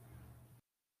consideration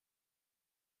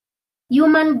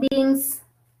human beings'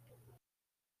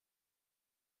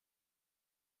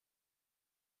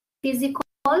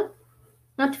 physiological,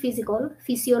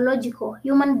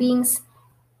 human beings'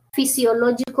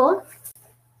 physiological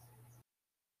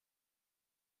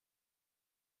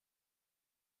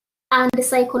and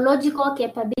psychological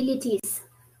capabilities.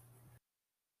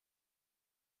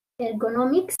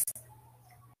 Ergonomics.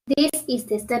 This is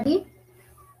the study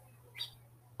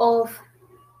of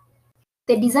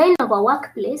the design of a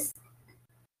workplace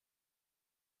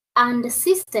and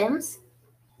systems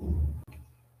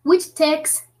which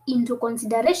takes into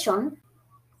consideration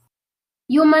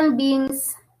human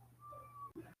beings'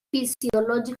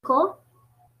 physiological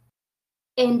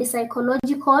and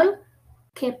psychological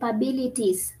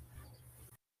capabilities.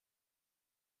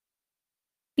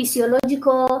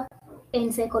 Physiological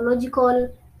and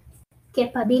psychological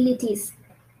capabilities.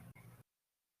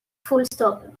 Full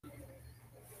stop.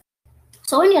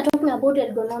 So when you're talking about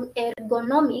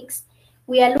ergonomics,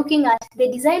 we are looking at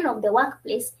the design of the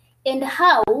workplace and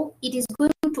how it is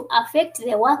going to affect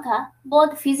the worker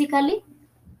both physically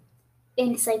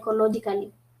and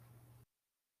psychologically.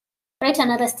 Write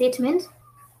another statement.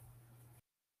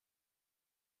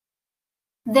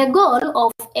 The goal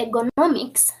of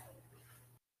ergonomics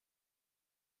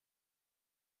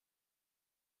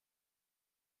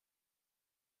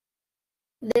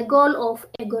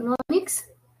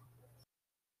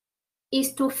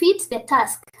is to fit the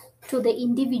task to the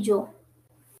individual.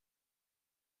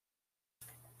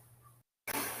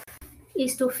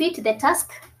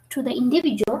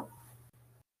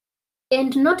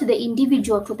 And not the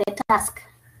individual to the task.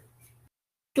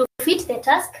 To fit the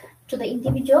task to the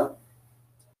individual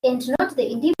and not the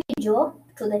individual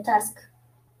to the task.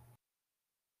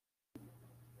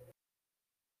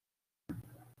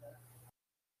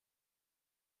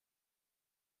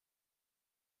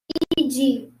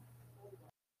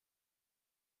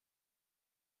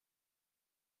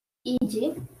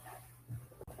 E.g.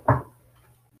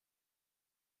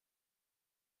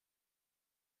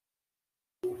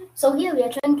 So here we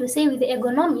are trying to say with the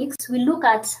ergonomics, we look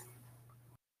at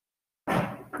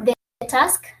the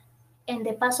task and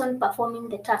the person performing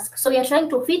the task. So we are trying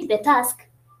to fit the task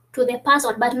to the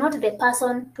person, but not the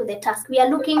person to the task. We are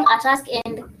looking at task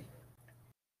and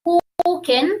who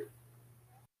can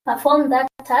perform that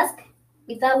task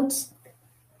without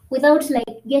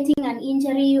like getting an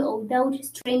injury or without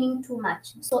straining too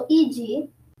much. So e.g.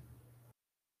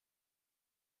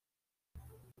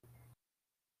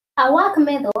 a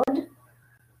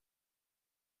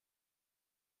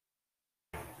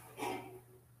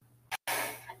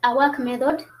work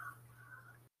method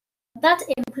that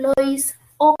employs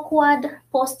awkward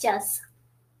postures.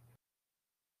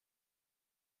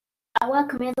 A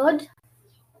work method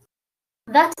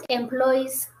that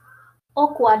employs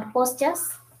awkward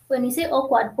postures. When you say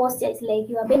awkward posture, it's like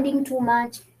you are bending too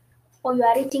much or you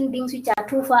are eating things which are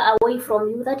too far away from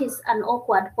you. That is an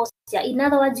awkward posture. In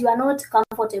other words, you are not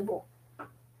comfortable.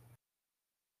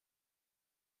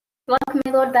 Work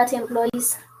method that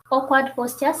employs awkward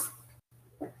postures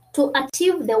to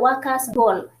achieve the worker's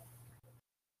goal.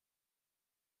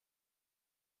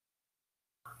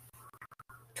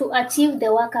 To achieve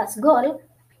the worker's goal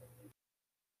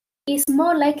is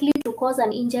more likely to cause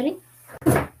an injury.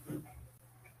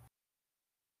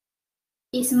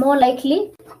 Is more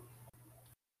likely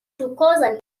to cause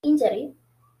an injury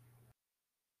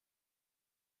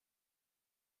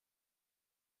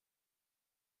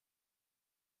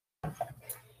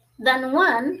than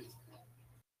one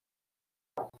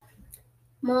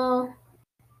more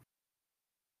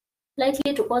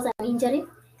likely to cause an injury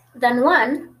than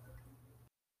one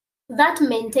that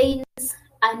maintains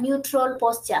a neutral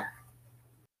posture.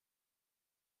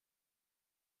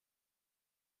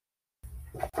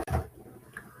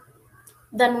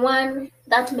 Than one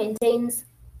that maintains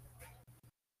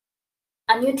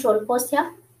a neutral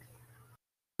posture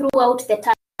throughout the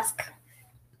task.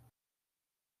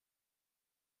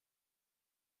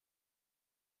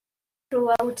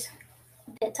 Throughout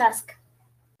the task.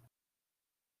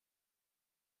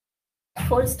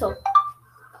 Full stop.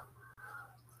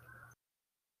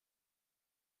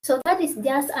 So that is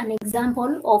just an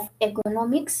example of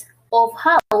ergonomics, of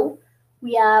how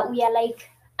we are like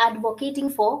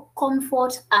advocating for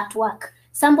comfort at work.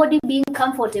 Somebody being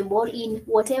comfortable in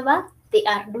whatever they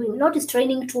are doing, not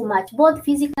straining too much, both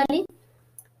physically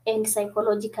and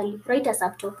psychologically. Write a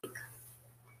subtopic.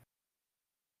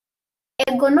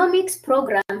 Ergonomics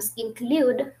programs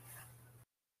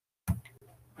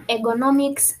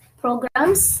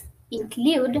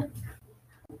include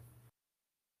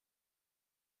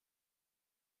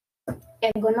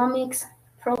ergonomics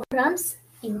programs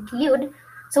include,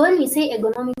 so when we say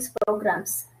ergonomics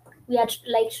programs, we are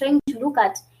like trying to look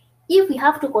at if we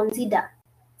have to consider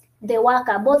the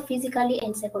worker both physically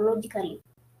and psychologically,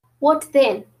 what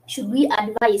then should we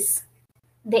advise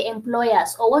the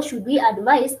employers, or what should we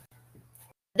advise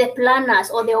the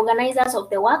planners or the organizers of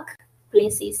the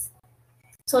workplaces?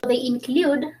 So they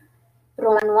include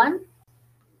Roman 1,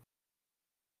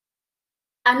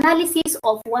 analysis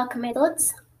of work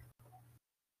methods,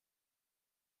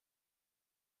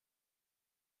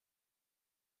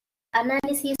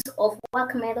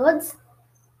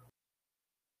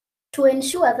 to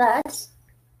ensure that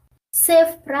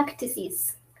safe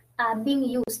practices are being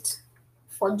used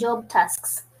for job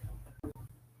tasks.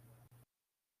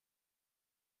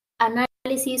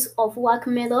 Analysis of work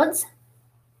methods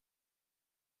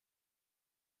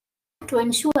to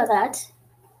ensure that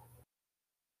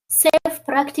safe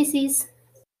practices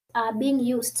are being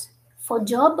used for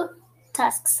job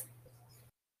tasks.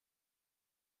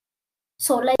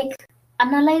 So like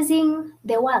analyzing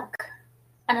the work,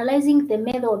 analyzing the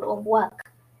method of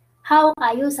work. How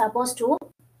are you supposed to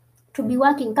be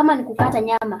working? Kama ni kukata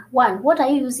nyama, one, what are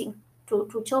you using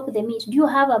to chop the meat? Do you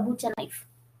have a butcher knife?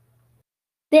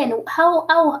 Then how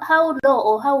low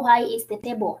or how high is the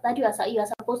table that you are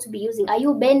supposed to be using? Are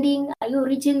you bending? Are you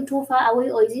reaching too far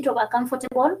away, or is it of a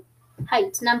comfortable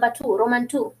height? Number 2, Roman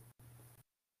 2.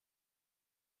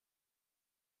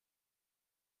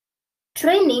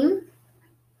 Training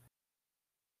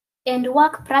and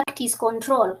work practice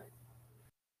control.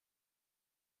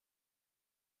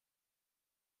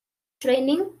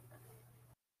 Training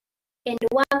and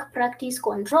work practice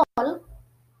controls,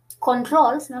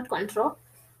 not control.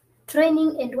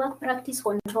 Training and work practice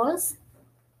controls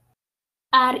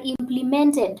are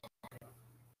implemented.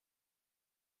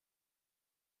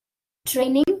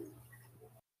 Training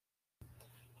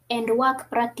and work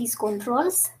practice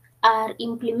controls are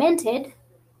implemented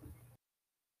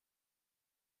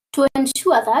to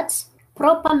ensure that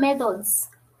proper methods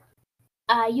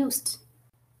are used.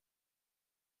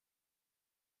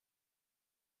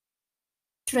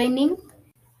 Training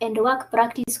and work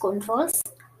practice controls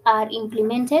are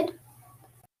implemented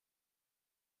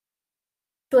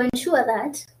to ensure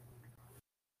that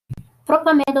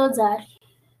proper methods are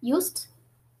used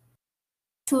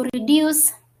to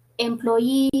reduce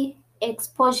employee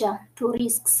exposure to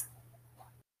risks.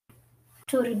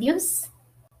 To reduce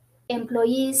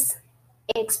employees'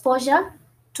 exposure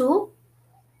to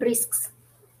risks.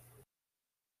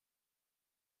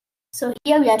 So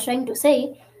here we are trying to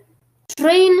say,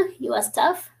 train your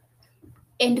staff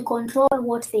and control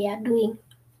what they are doing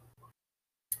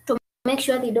to make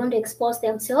sure they don't expose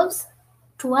themselves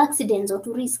to accidents or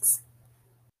to risks.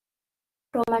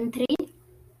 Roman 3.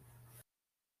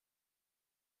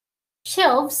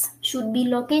 Shelves should be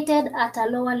located at a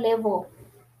lower level.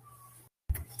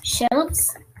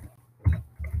 Shelves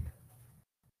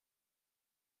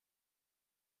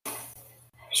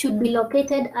should be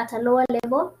located at a lower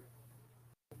level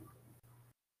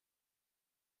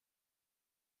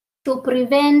to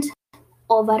prevent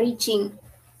overreaching.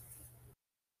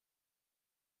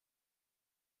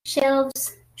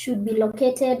 Shelves should be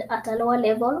located at a lower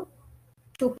level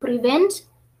to prevent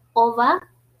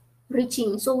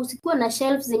overreaching. So usikuwe na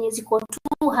shelves zenye ziko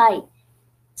too high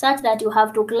such that you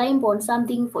have to climb on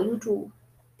something for you to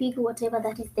pick whatever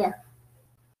that is there.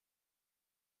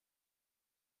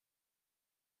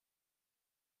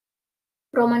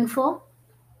 Roman 4.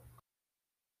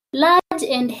 Large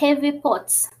and heavy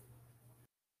pots.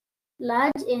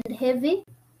 Large and heavy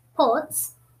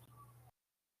pots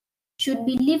should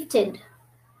be lifted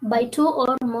by 2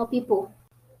 or more people.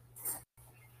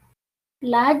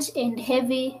 Large and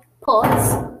heavy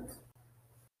pots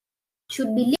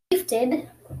should be lifted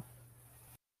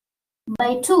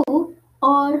by 2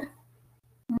 or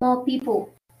more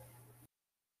people.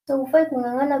 So hufai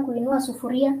kung'ang'ana kuinua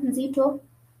sufuria nzito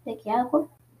peke yako.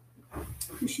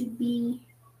 You should be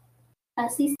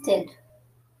assisted.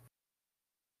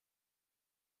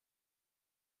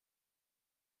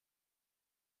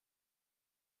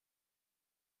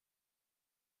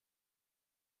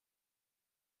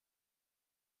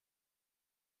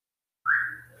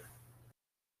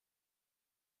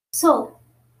 So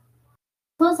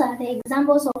those are the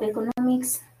examples of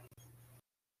economics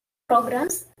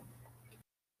programs.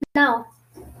 Now,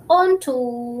 on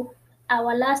to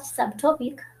our last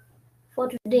subtopic for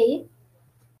today,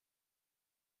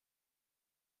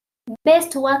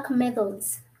 best work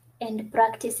methods and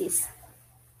practices.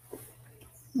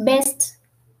 Best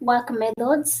work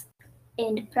methods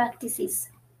and practices.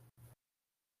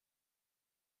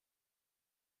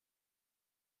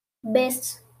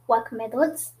 Best work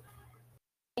methods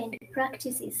and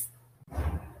practices.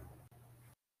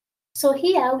 So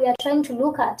here we are trying to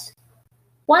look at,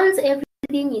 once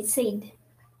everything is said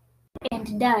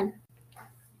and done,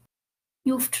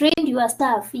 you've trained your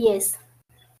staff, yes.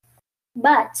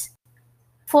 But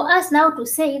for us now to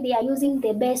say they are using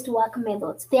the best work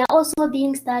methods, there are also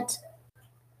things that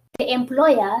the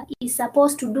employer is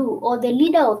supposed to do, or the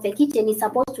leader of the kitchen is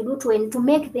supposed to do to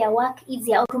make their work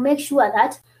easier, or to make sure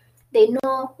that they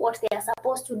know what they are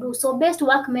supposed to do. So best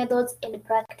work methods and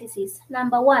practices.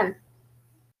 Number 1,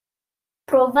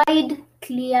 provide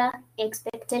clear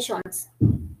expectations.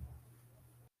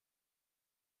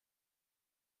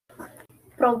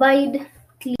 Provide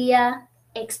clear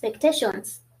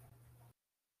expectations.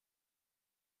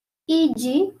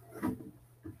 E.g.,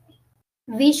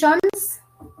 visions,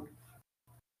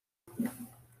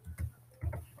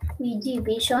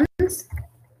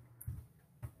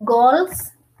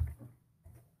 goals,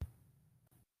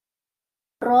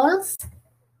 roles,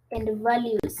 and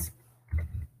values.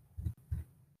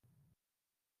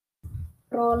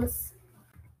 Roles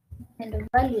and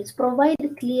values.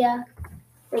 Provide clear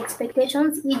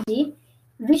expectations, e.g.,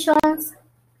 visions,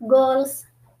 goals,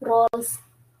 roles,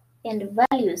 and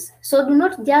values. So do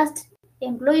not just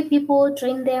employ people,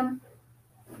 train them,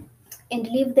 and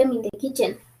leave them in the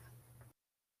kitchen.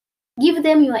 Give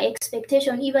them your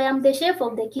expectation. If I am the chef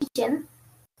of the kitchen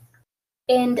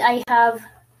and I have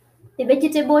the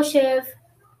vegetable chef,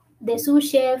 the sous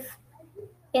chef,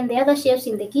 and the other chefs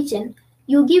in the kitchen,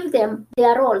 you give them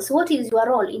their roles. What is your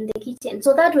role in the kitchen?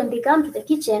 So that when they come to the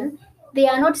kitchen, they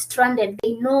are not stranded.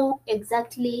 They know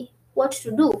exactly what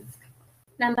to do.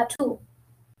 Number 2,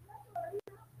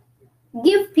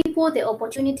 give people the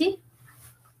opportunity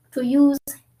to use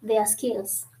their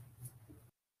skills.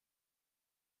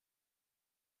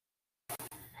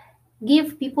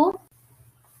 Give people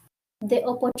the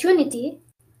opportunity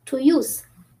to use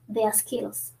their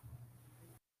skills.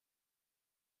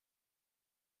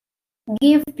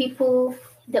 Give people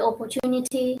the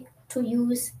opportunity to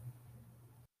use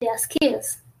their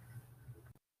skills.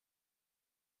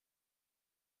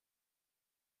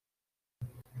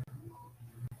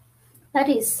 That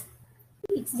is,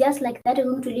 it's just like that. You're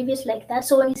going to leave it like that.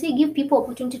 So when you say give people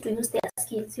opportunity to use their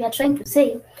skills, you are trying to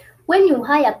say when you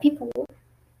hire people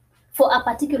for a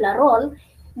particular role,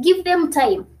 give them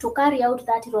time to carry out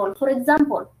that role. For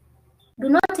example, do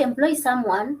not employ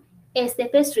someone as the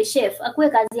pastry chef, akuwe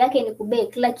kazi yake ni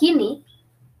kubake, lakini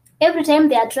every time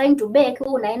they are trying to bake,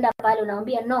 unaenda pale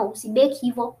unamwambia no, usibake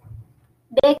hivyo,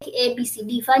 bake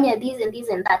ABCD, fanya this and this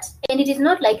and that. And it is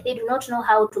not like they do not know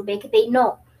how to bake, they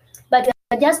know, but you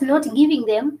are just not giving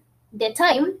them the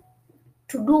time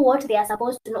to do what they are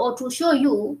supposed to know, or to show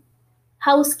you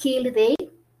how skilled they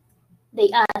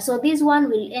are. So this one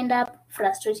will end up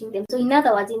frustrating them. So in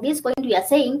other words, in this point we are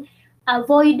saying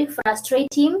avoid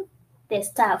frustrating the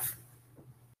staff.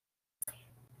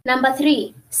 Number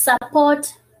 3,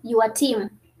 support your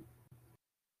team.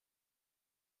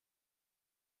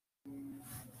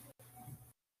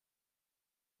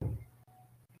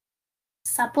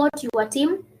 Support your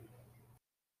team.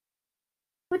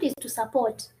 What is to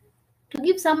support? To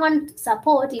give someone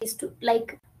support is to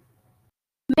make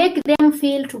them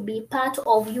feel to be part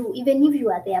of you, even if you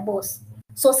are their boss.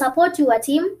 So support your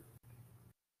team,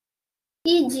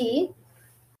 e.g.,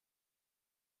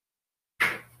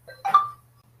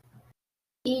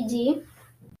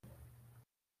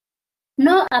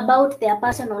 know about their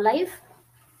personal life,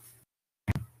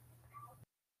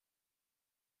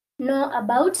 know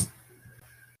about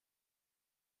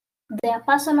their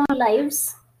personal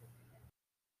lives,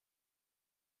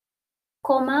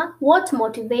 comma, what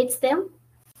motivates them,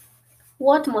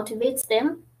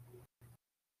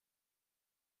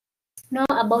 know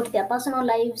about their personal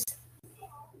lives,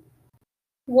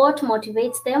 what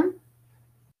motivates them,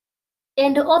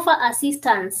 and offer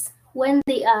assistance when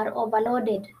they are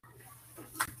overloaded.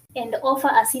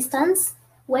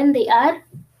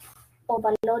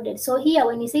 So here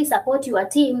when you say support your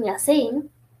team, you are saying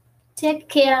take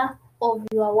care of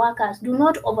your workers. Do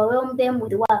not overwhelm them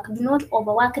with work. Do not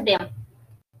overwork them.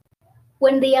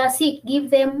 When they are sick,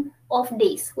 give them off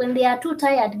days. When they are too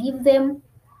tired, give them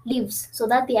leaves so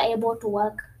that they are able to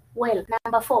work well.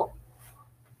 Number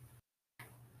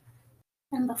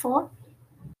 4,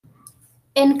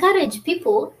 encourage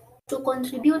people to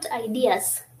contribute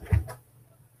ideas.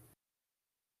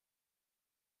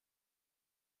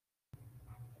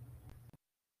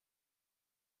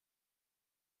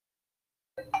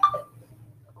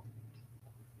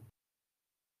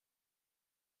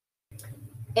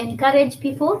 Encourage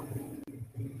people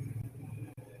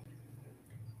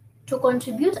to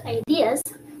contribute ideas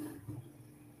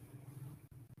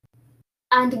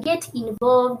and get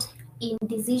involved in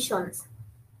decisions.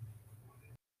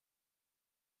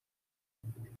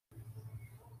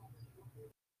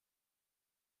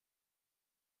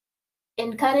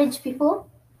 Encourage people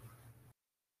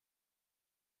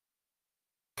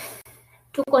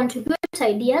to contribute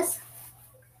ideas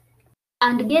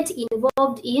and get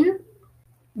involved in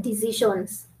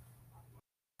decisions.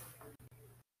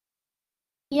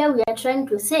 Here we are trying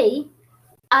to say,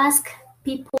 ask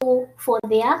people for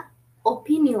their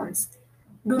opinions.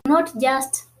 Do not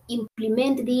just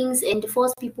implement things and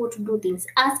force people to do things.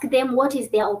 Ask them what is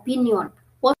their opinion.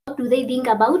 What do they think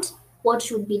about what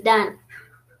should be done?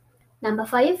 Number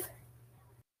 5,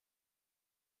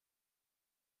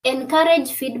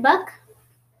 encourage feedback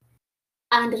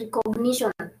and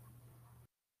recognition.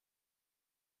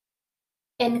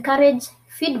 Encourage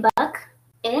feedback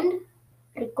and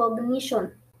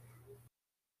recognition.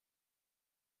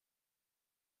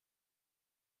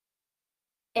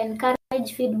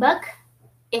 Encourage feedback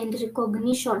and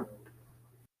recognition.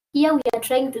 Here we are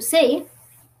trying to say,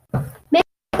 make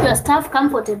your staff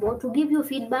comfortable to give you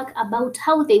feedback about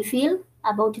how they feel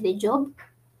about the job.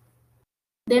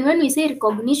 Then when we say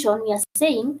recognition, we are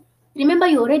saying, remember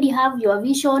you already have your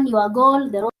vision, your goal,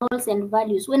 the roles and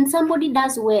values. When somebody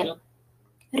does well,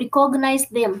 recognize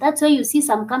them. That's why you see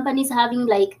some companies having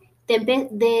like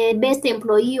the best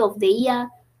employee of the year,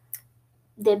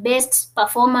 the best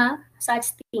performer, such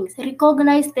things.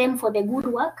 Recognize them for the good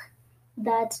work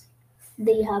that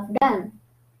they have done.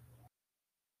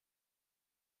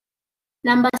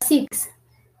 Number 6,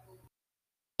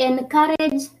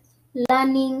 encourage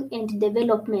learning and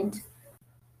development.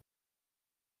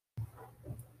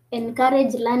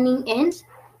 Encourage learning and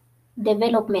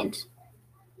development.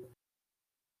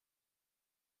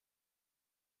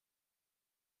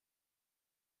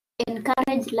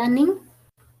 Encourage learning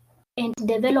and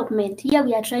development. Here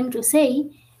we are trying to say,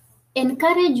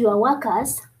 encourage your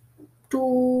workers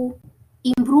to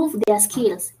improve their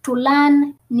skills, to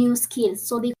learn new skills.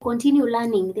 So they continue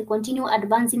learning, they continue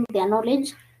advancing their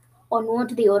knowledge on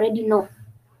what they already know,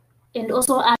 and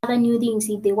also other new things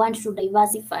if they want to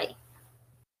diversify.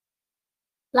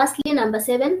 Lastly, number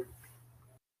 7,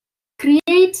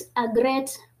 create a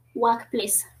great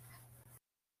workplace.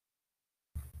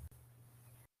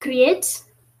 Create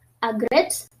a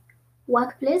great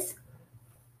workplace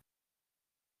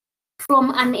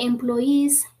from an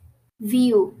employee's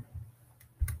view.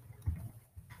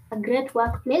 A great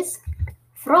workplace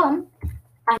from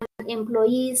an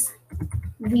employee's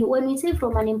view. When we say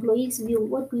from an employee's view,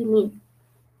 what do we mean?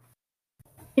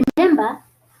 Remember,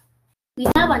 we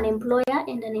have an employer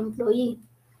and an employee.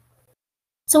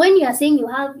 So when you are saying you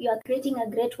are creating a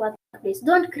great workplace,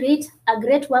 don't create a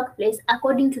great workplace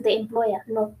according to the employer.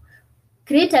 No.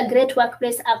 Create a great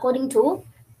workplace according to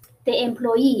the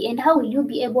employee. And how will you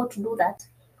be able to do that?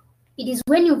 It is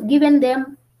when you've given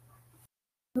them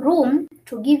room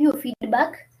to give you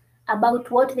feedback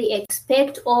about what they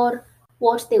expect or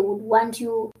what they would want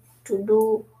you to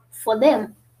do for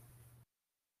them.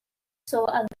 So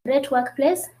a great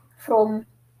workplace from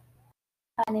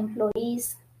an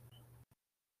employee's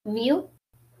view,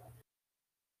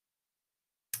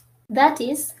 that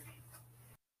is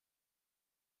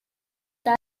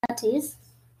a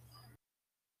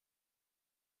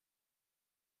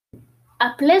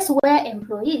place where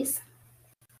employees,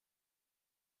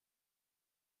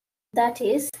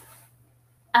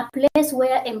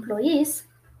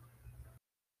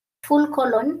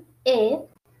 A,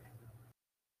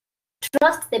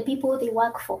 trust the people they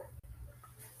work for.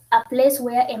 A place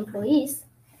where employees,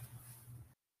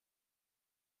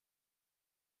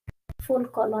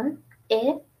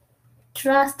 A,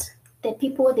 trust the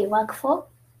people they work for.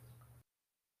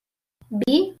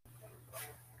 B,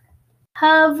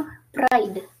 have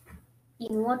pride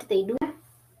in what they do.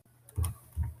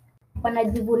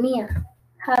 Wanajivunia,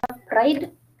 have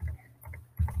pride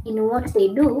in what they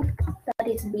do. That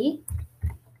is B.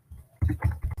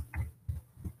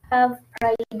 Have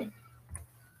pride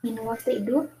in what they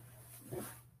do.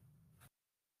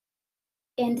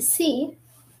 And C,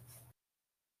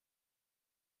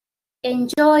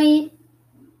 enjoy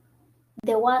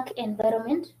the work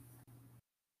environment.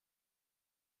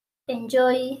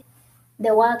 Enjoy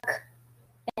the work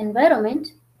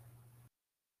environment.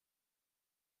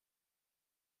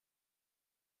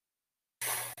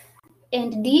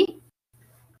 And D,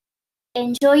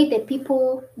 enjoy the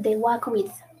people they work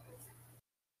with.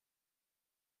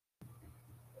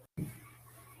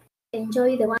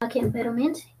 Enjoy the work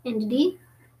environment. And D,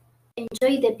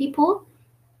 enjoy the people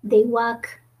they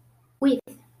work with.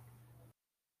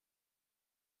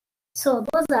 So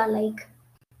those are like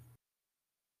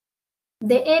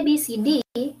The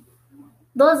ABCD,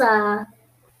 those are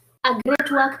a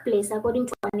great workplace according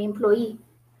to an employee.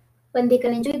 When they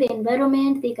can enjoy the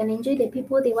environment, they can enjoy the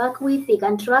people they work with, they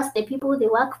can trust the people they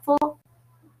work for,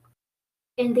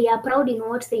 and they are proud in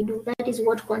what they do. That is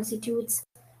what constitutes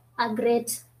a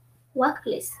great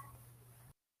workplace.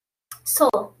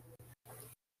 So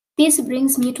this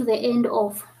brings me to the end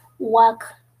of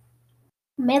work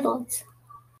methods.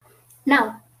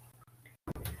 Now,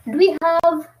 do we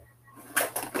have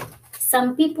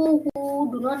some people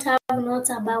who do not have notes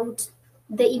about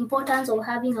the importance of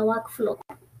having a workflow?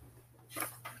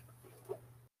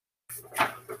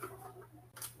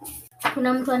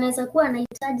 Kuna mtu anaweza kuwa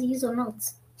anahitaji hizo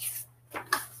notes?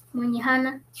 Mwenye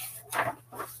hana?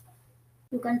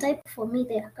 You can type for me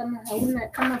there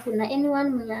kama kuna anyone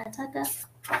mwenye anataka.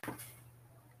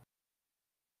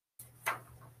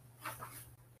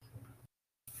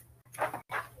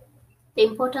 The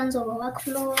importance of a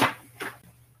workflow.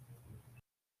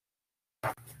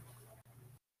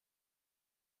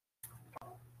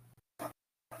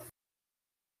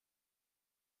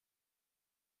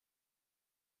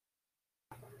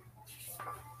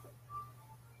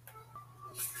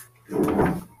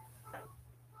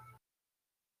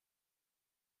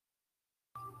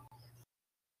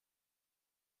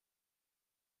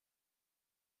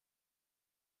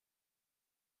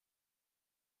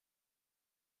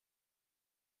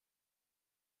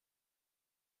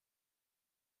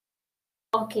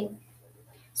 Okay.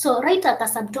 So write a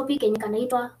subtopic yenye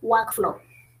kanaitwa workflow.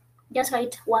 Just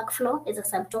write workflow as a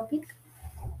subtopic.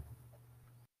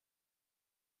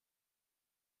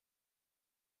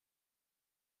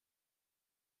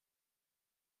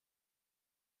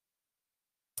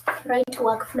 Write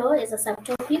workflow as a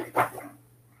subtopic.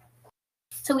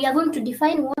 So we are going to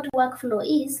define what workflow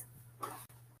is.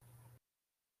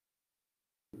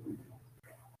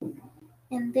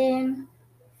 And then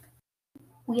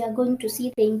we are going to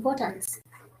see the importance.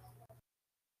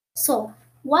 So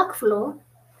workflow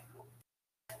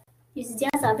is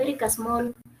just a very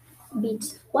small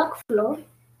bit. Workflow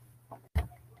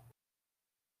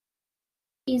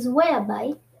is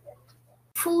whereby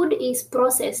food is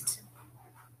processed.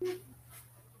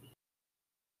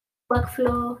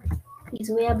 Workflow is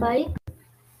whereby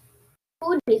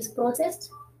food is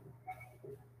processed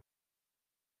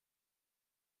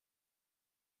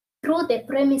through the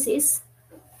premises.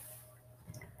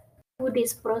 Food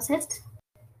is processed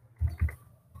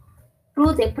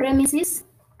through the premises.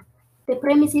 The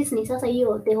premises ni sasa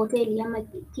hiyo the hoteli ama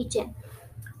kitchen.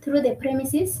 Through the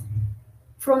premises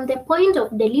from the point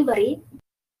of delivery.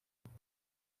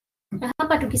 Na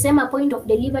hapa tukisema point of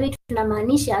delivery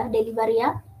tunamaanisha delivery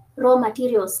ya raw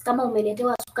materials. Kama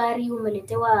umeletewa sukari,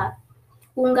 umeletewa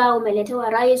unga, umeletewa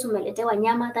rice, umeletewa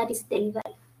nyama, that is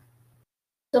delivery.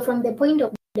 So from the point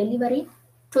of delivery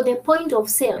to the point of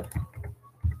sale.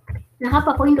 Na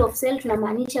hapa point of sale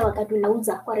tunamaanisha wakati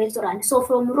unauza kwa restaurant. So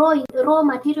from raw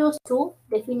materials to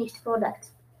the finished product.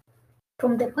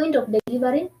 From the point of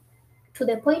delivery to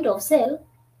the point of sale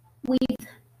with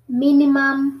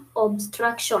minimum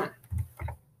obstruction.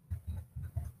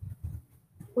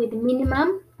 With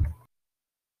minimum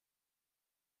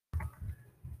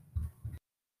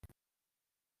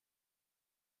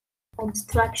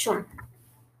obstruction.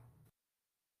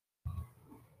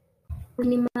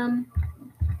 Minimum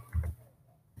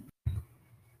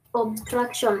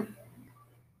obstruction.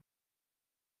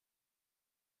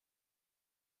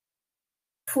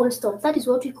 Full stop. That is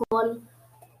what we call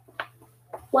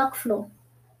workflow.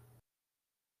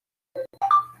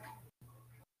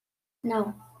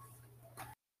 Now,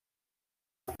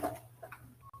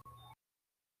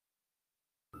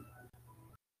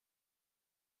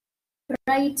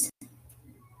 write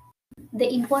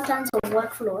the importance of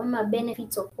workflow and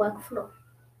benefits of workflow.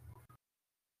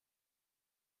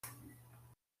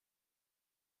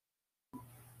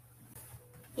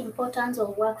 Importance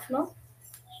of workflow.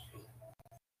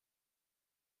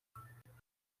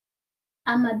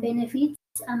 Benefits,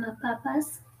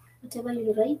 purpose, whatever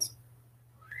you write.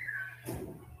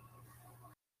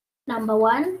 Number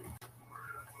 1,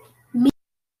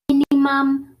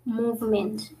 minimum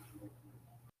movement.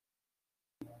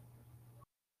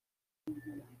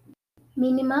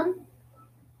 Minimum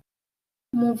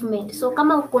movement. So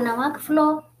kama kuna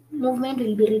workflow, movement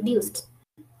will be reduced.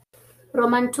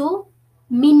 Roman 2,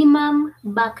 minimum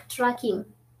backtracking.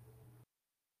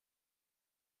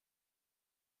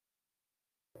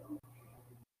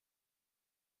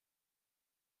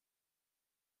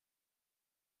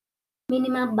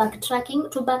 Minimum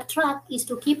backtracking. To backtrack is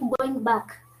to keep going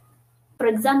back. For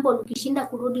example, ukishinda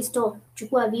kurudi store,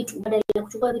 chukua vitu badala ya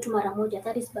kuchukua vitu mara moja.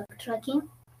 That is backtracking.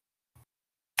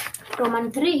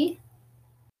 Roman 3,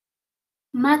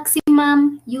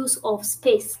 maximum use of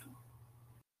space.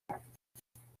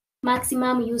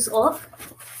 Maximum use of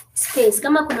space.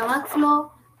 Kama kuna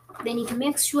workflow, then it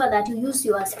makes sure that you use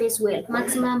your space well.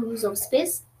 Maximum use of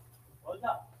space.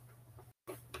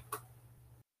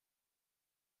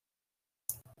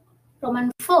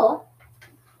 Roman 4,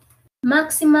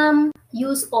 maximum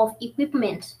use of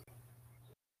equipment.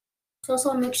 It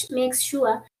also makes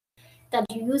sure that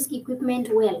you use equipment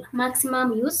well.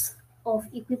 Maximum use of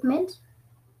equipment.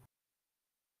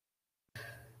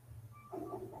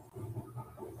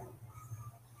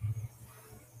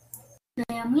 Na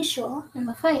ya mwisho,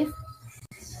 number 5,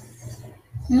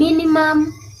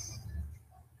 minimum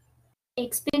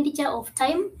expenditure of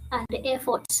time and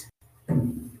effort.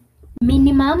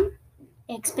 Minimum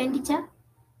expenditure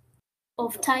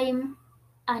of time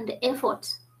and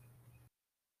effort.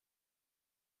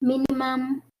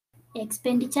 Minimum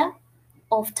expenditure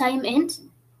of time and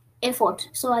effort.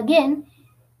 So again,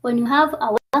 when you have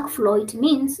a workflow, it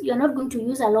means you're not going to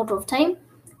use a lot of time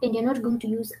and you're not going to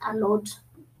use a lot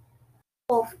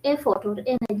of effort or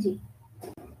energy.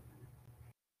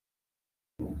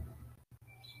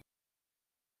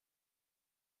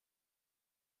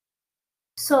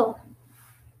 So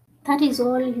that is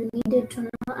all you needed to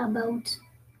know about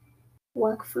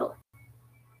workflow.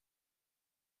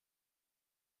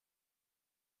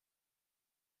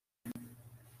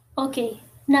 Okay,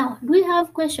 now do we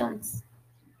have questions?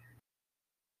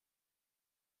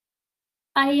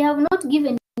 I have not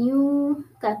given you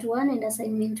Cat 1 and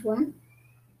assignment 1.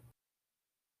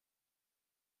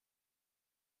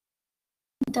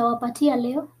 Nitawapatia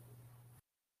leo.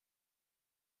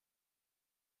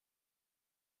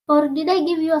 Or did I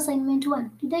give you assignment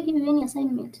 1? Did I give you any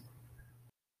assignment?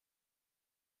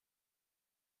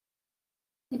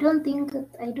 I don't think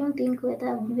whether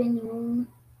I've given you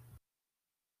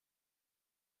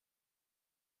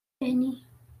any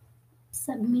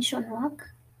submission work.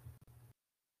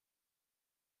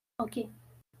 Okay.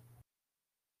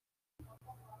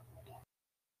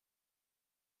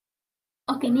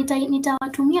 Okay,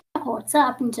 nitawatumia kwa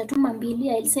WhatsApp, nitatuma mbili.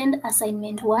 I'll send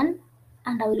assignment 1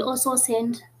 and I will also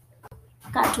send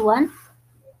Cat 1.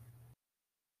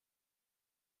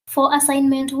 For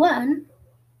assignment 1,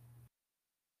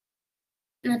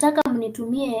 nataka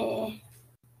mnitumie.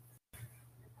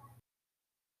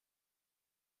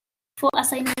 For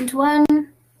assignment 1,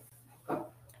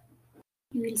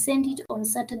 you will send it on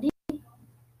Saturday.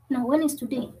 Now, when is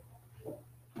today?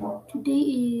 Today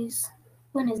is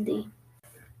Wednesday.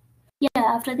 Yeah,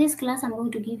 after this class, I'm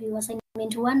going to give you assignment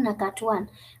 1 na Cat 1.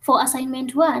 For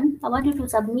assignment 1, I want you to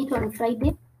submit on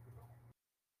Friday.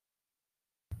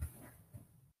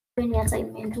 When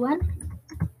assignment 1,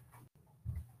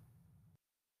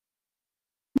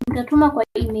 nitatuma kwa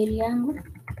email yangu.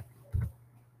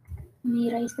 Let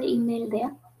me write the email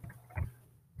there.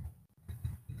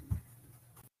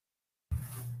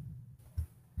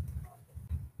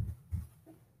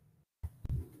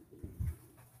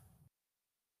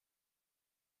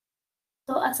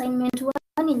 So assignment 1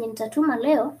 yenye nitatuma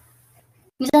leo,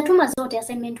 nitatuma zote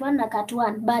assignment 1 na Cat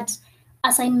 1, but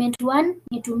assignment 1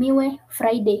 nitumiwe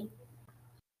Friday.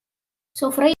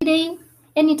 So Friday,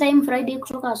 anytime Friday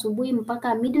kutoka asubuhi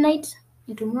mpaka midnight,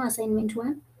 nitumiwe assignment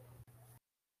 1.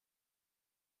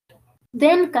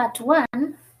 Then Cat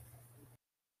 1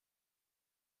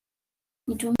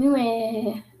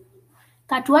 nitumiwe.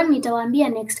 Cat 1 nitawaambia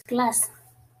next class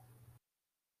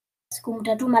siku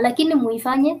mtatuma, lakini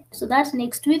muifanye so that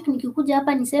next week nikikuja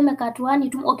hapa niseme Cat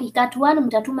 1 okay, Cat 1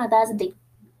 mtatuma Thursday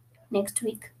next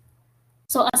week.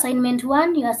 So assignment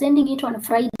 1 you are sending it on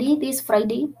Friday, this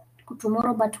Friday,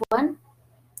 tomorrow but 1.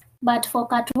 But for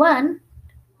Cat 1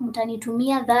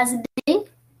 mtanitumia Thursday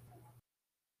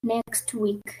next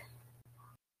week.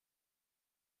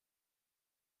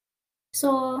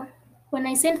 So when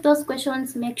I send those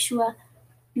questions, make sure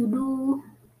you do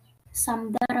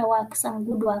some thorough work, some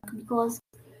good work, because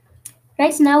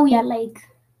right now we are like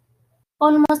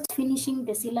almost finishing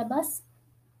the syllabus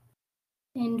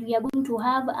and we are going to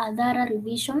have a thorough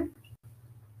revision.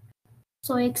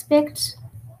 So expect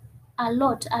a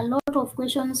lot of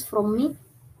questions from me.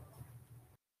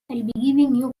 I'll be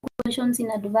giving you questions in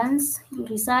advance. You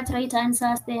research, write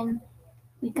answers, then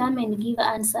we come and give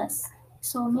answers.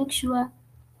 So make sure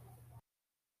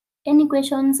any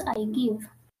questions I give,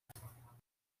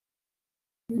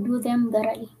 you do them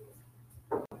thoroughly.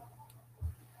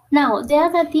 Now, the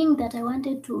other thing that I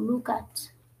wanted to look at,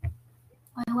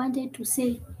 I wanted to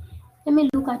say, let me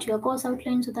look at your course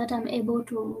outline so that I'm able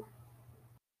to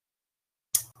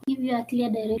give you a clear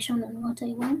direction on what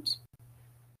I want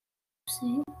to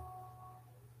say.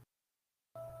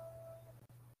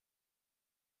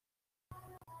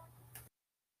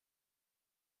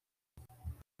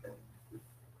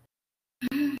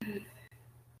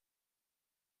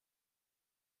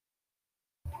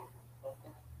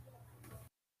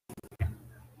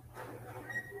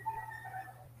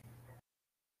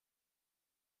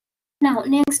 Now,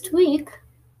 next week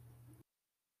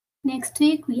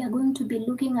we are going to be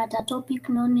looking at a topic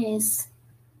known as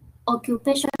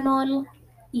occupational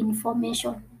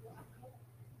information.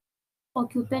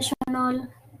 Occupational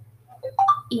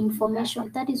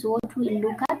information. That is what we'll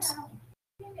look at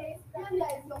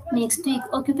next week.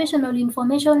 Occupational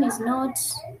information is not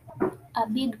a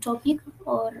big topic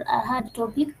or a hard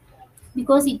topic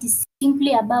because it is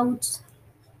simply about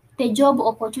the job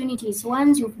opportunities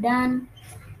once you've done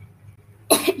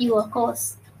your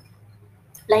course.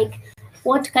 Like,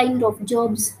 what kind of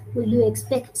jobs will you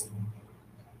expect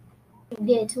to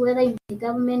get, whether in the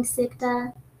government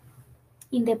sector,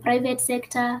 in the private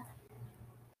sector,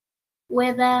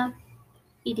 whether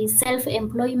it is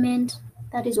self-employment.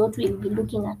 That is what we'll be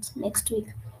looking at next week.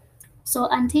 So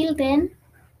until then,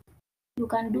 you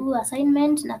can do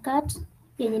assignment na cut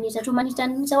yenye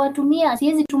nitawatumia.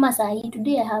 Siwezi tuma saa hii,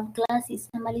 today I have classes,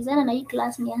 namalizana na hii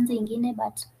class nianze ingine,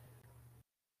 but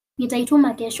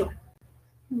nitaituma kesho.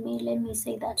 Let me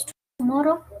say that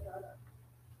tomorrow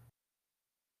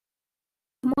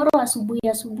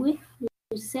asubuhi,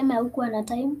 usiseme haukuwa na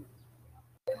time.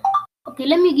 Okay,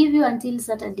 let me give you until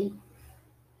Saturday.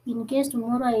 In case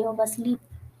tomorrow I oversleep,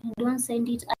 don't send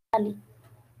it early.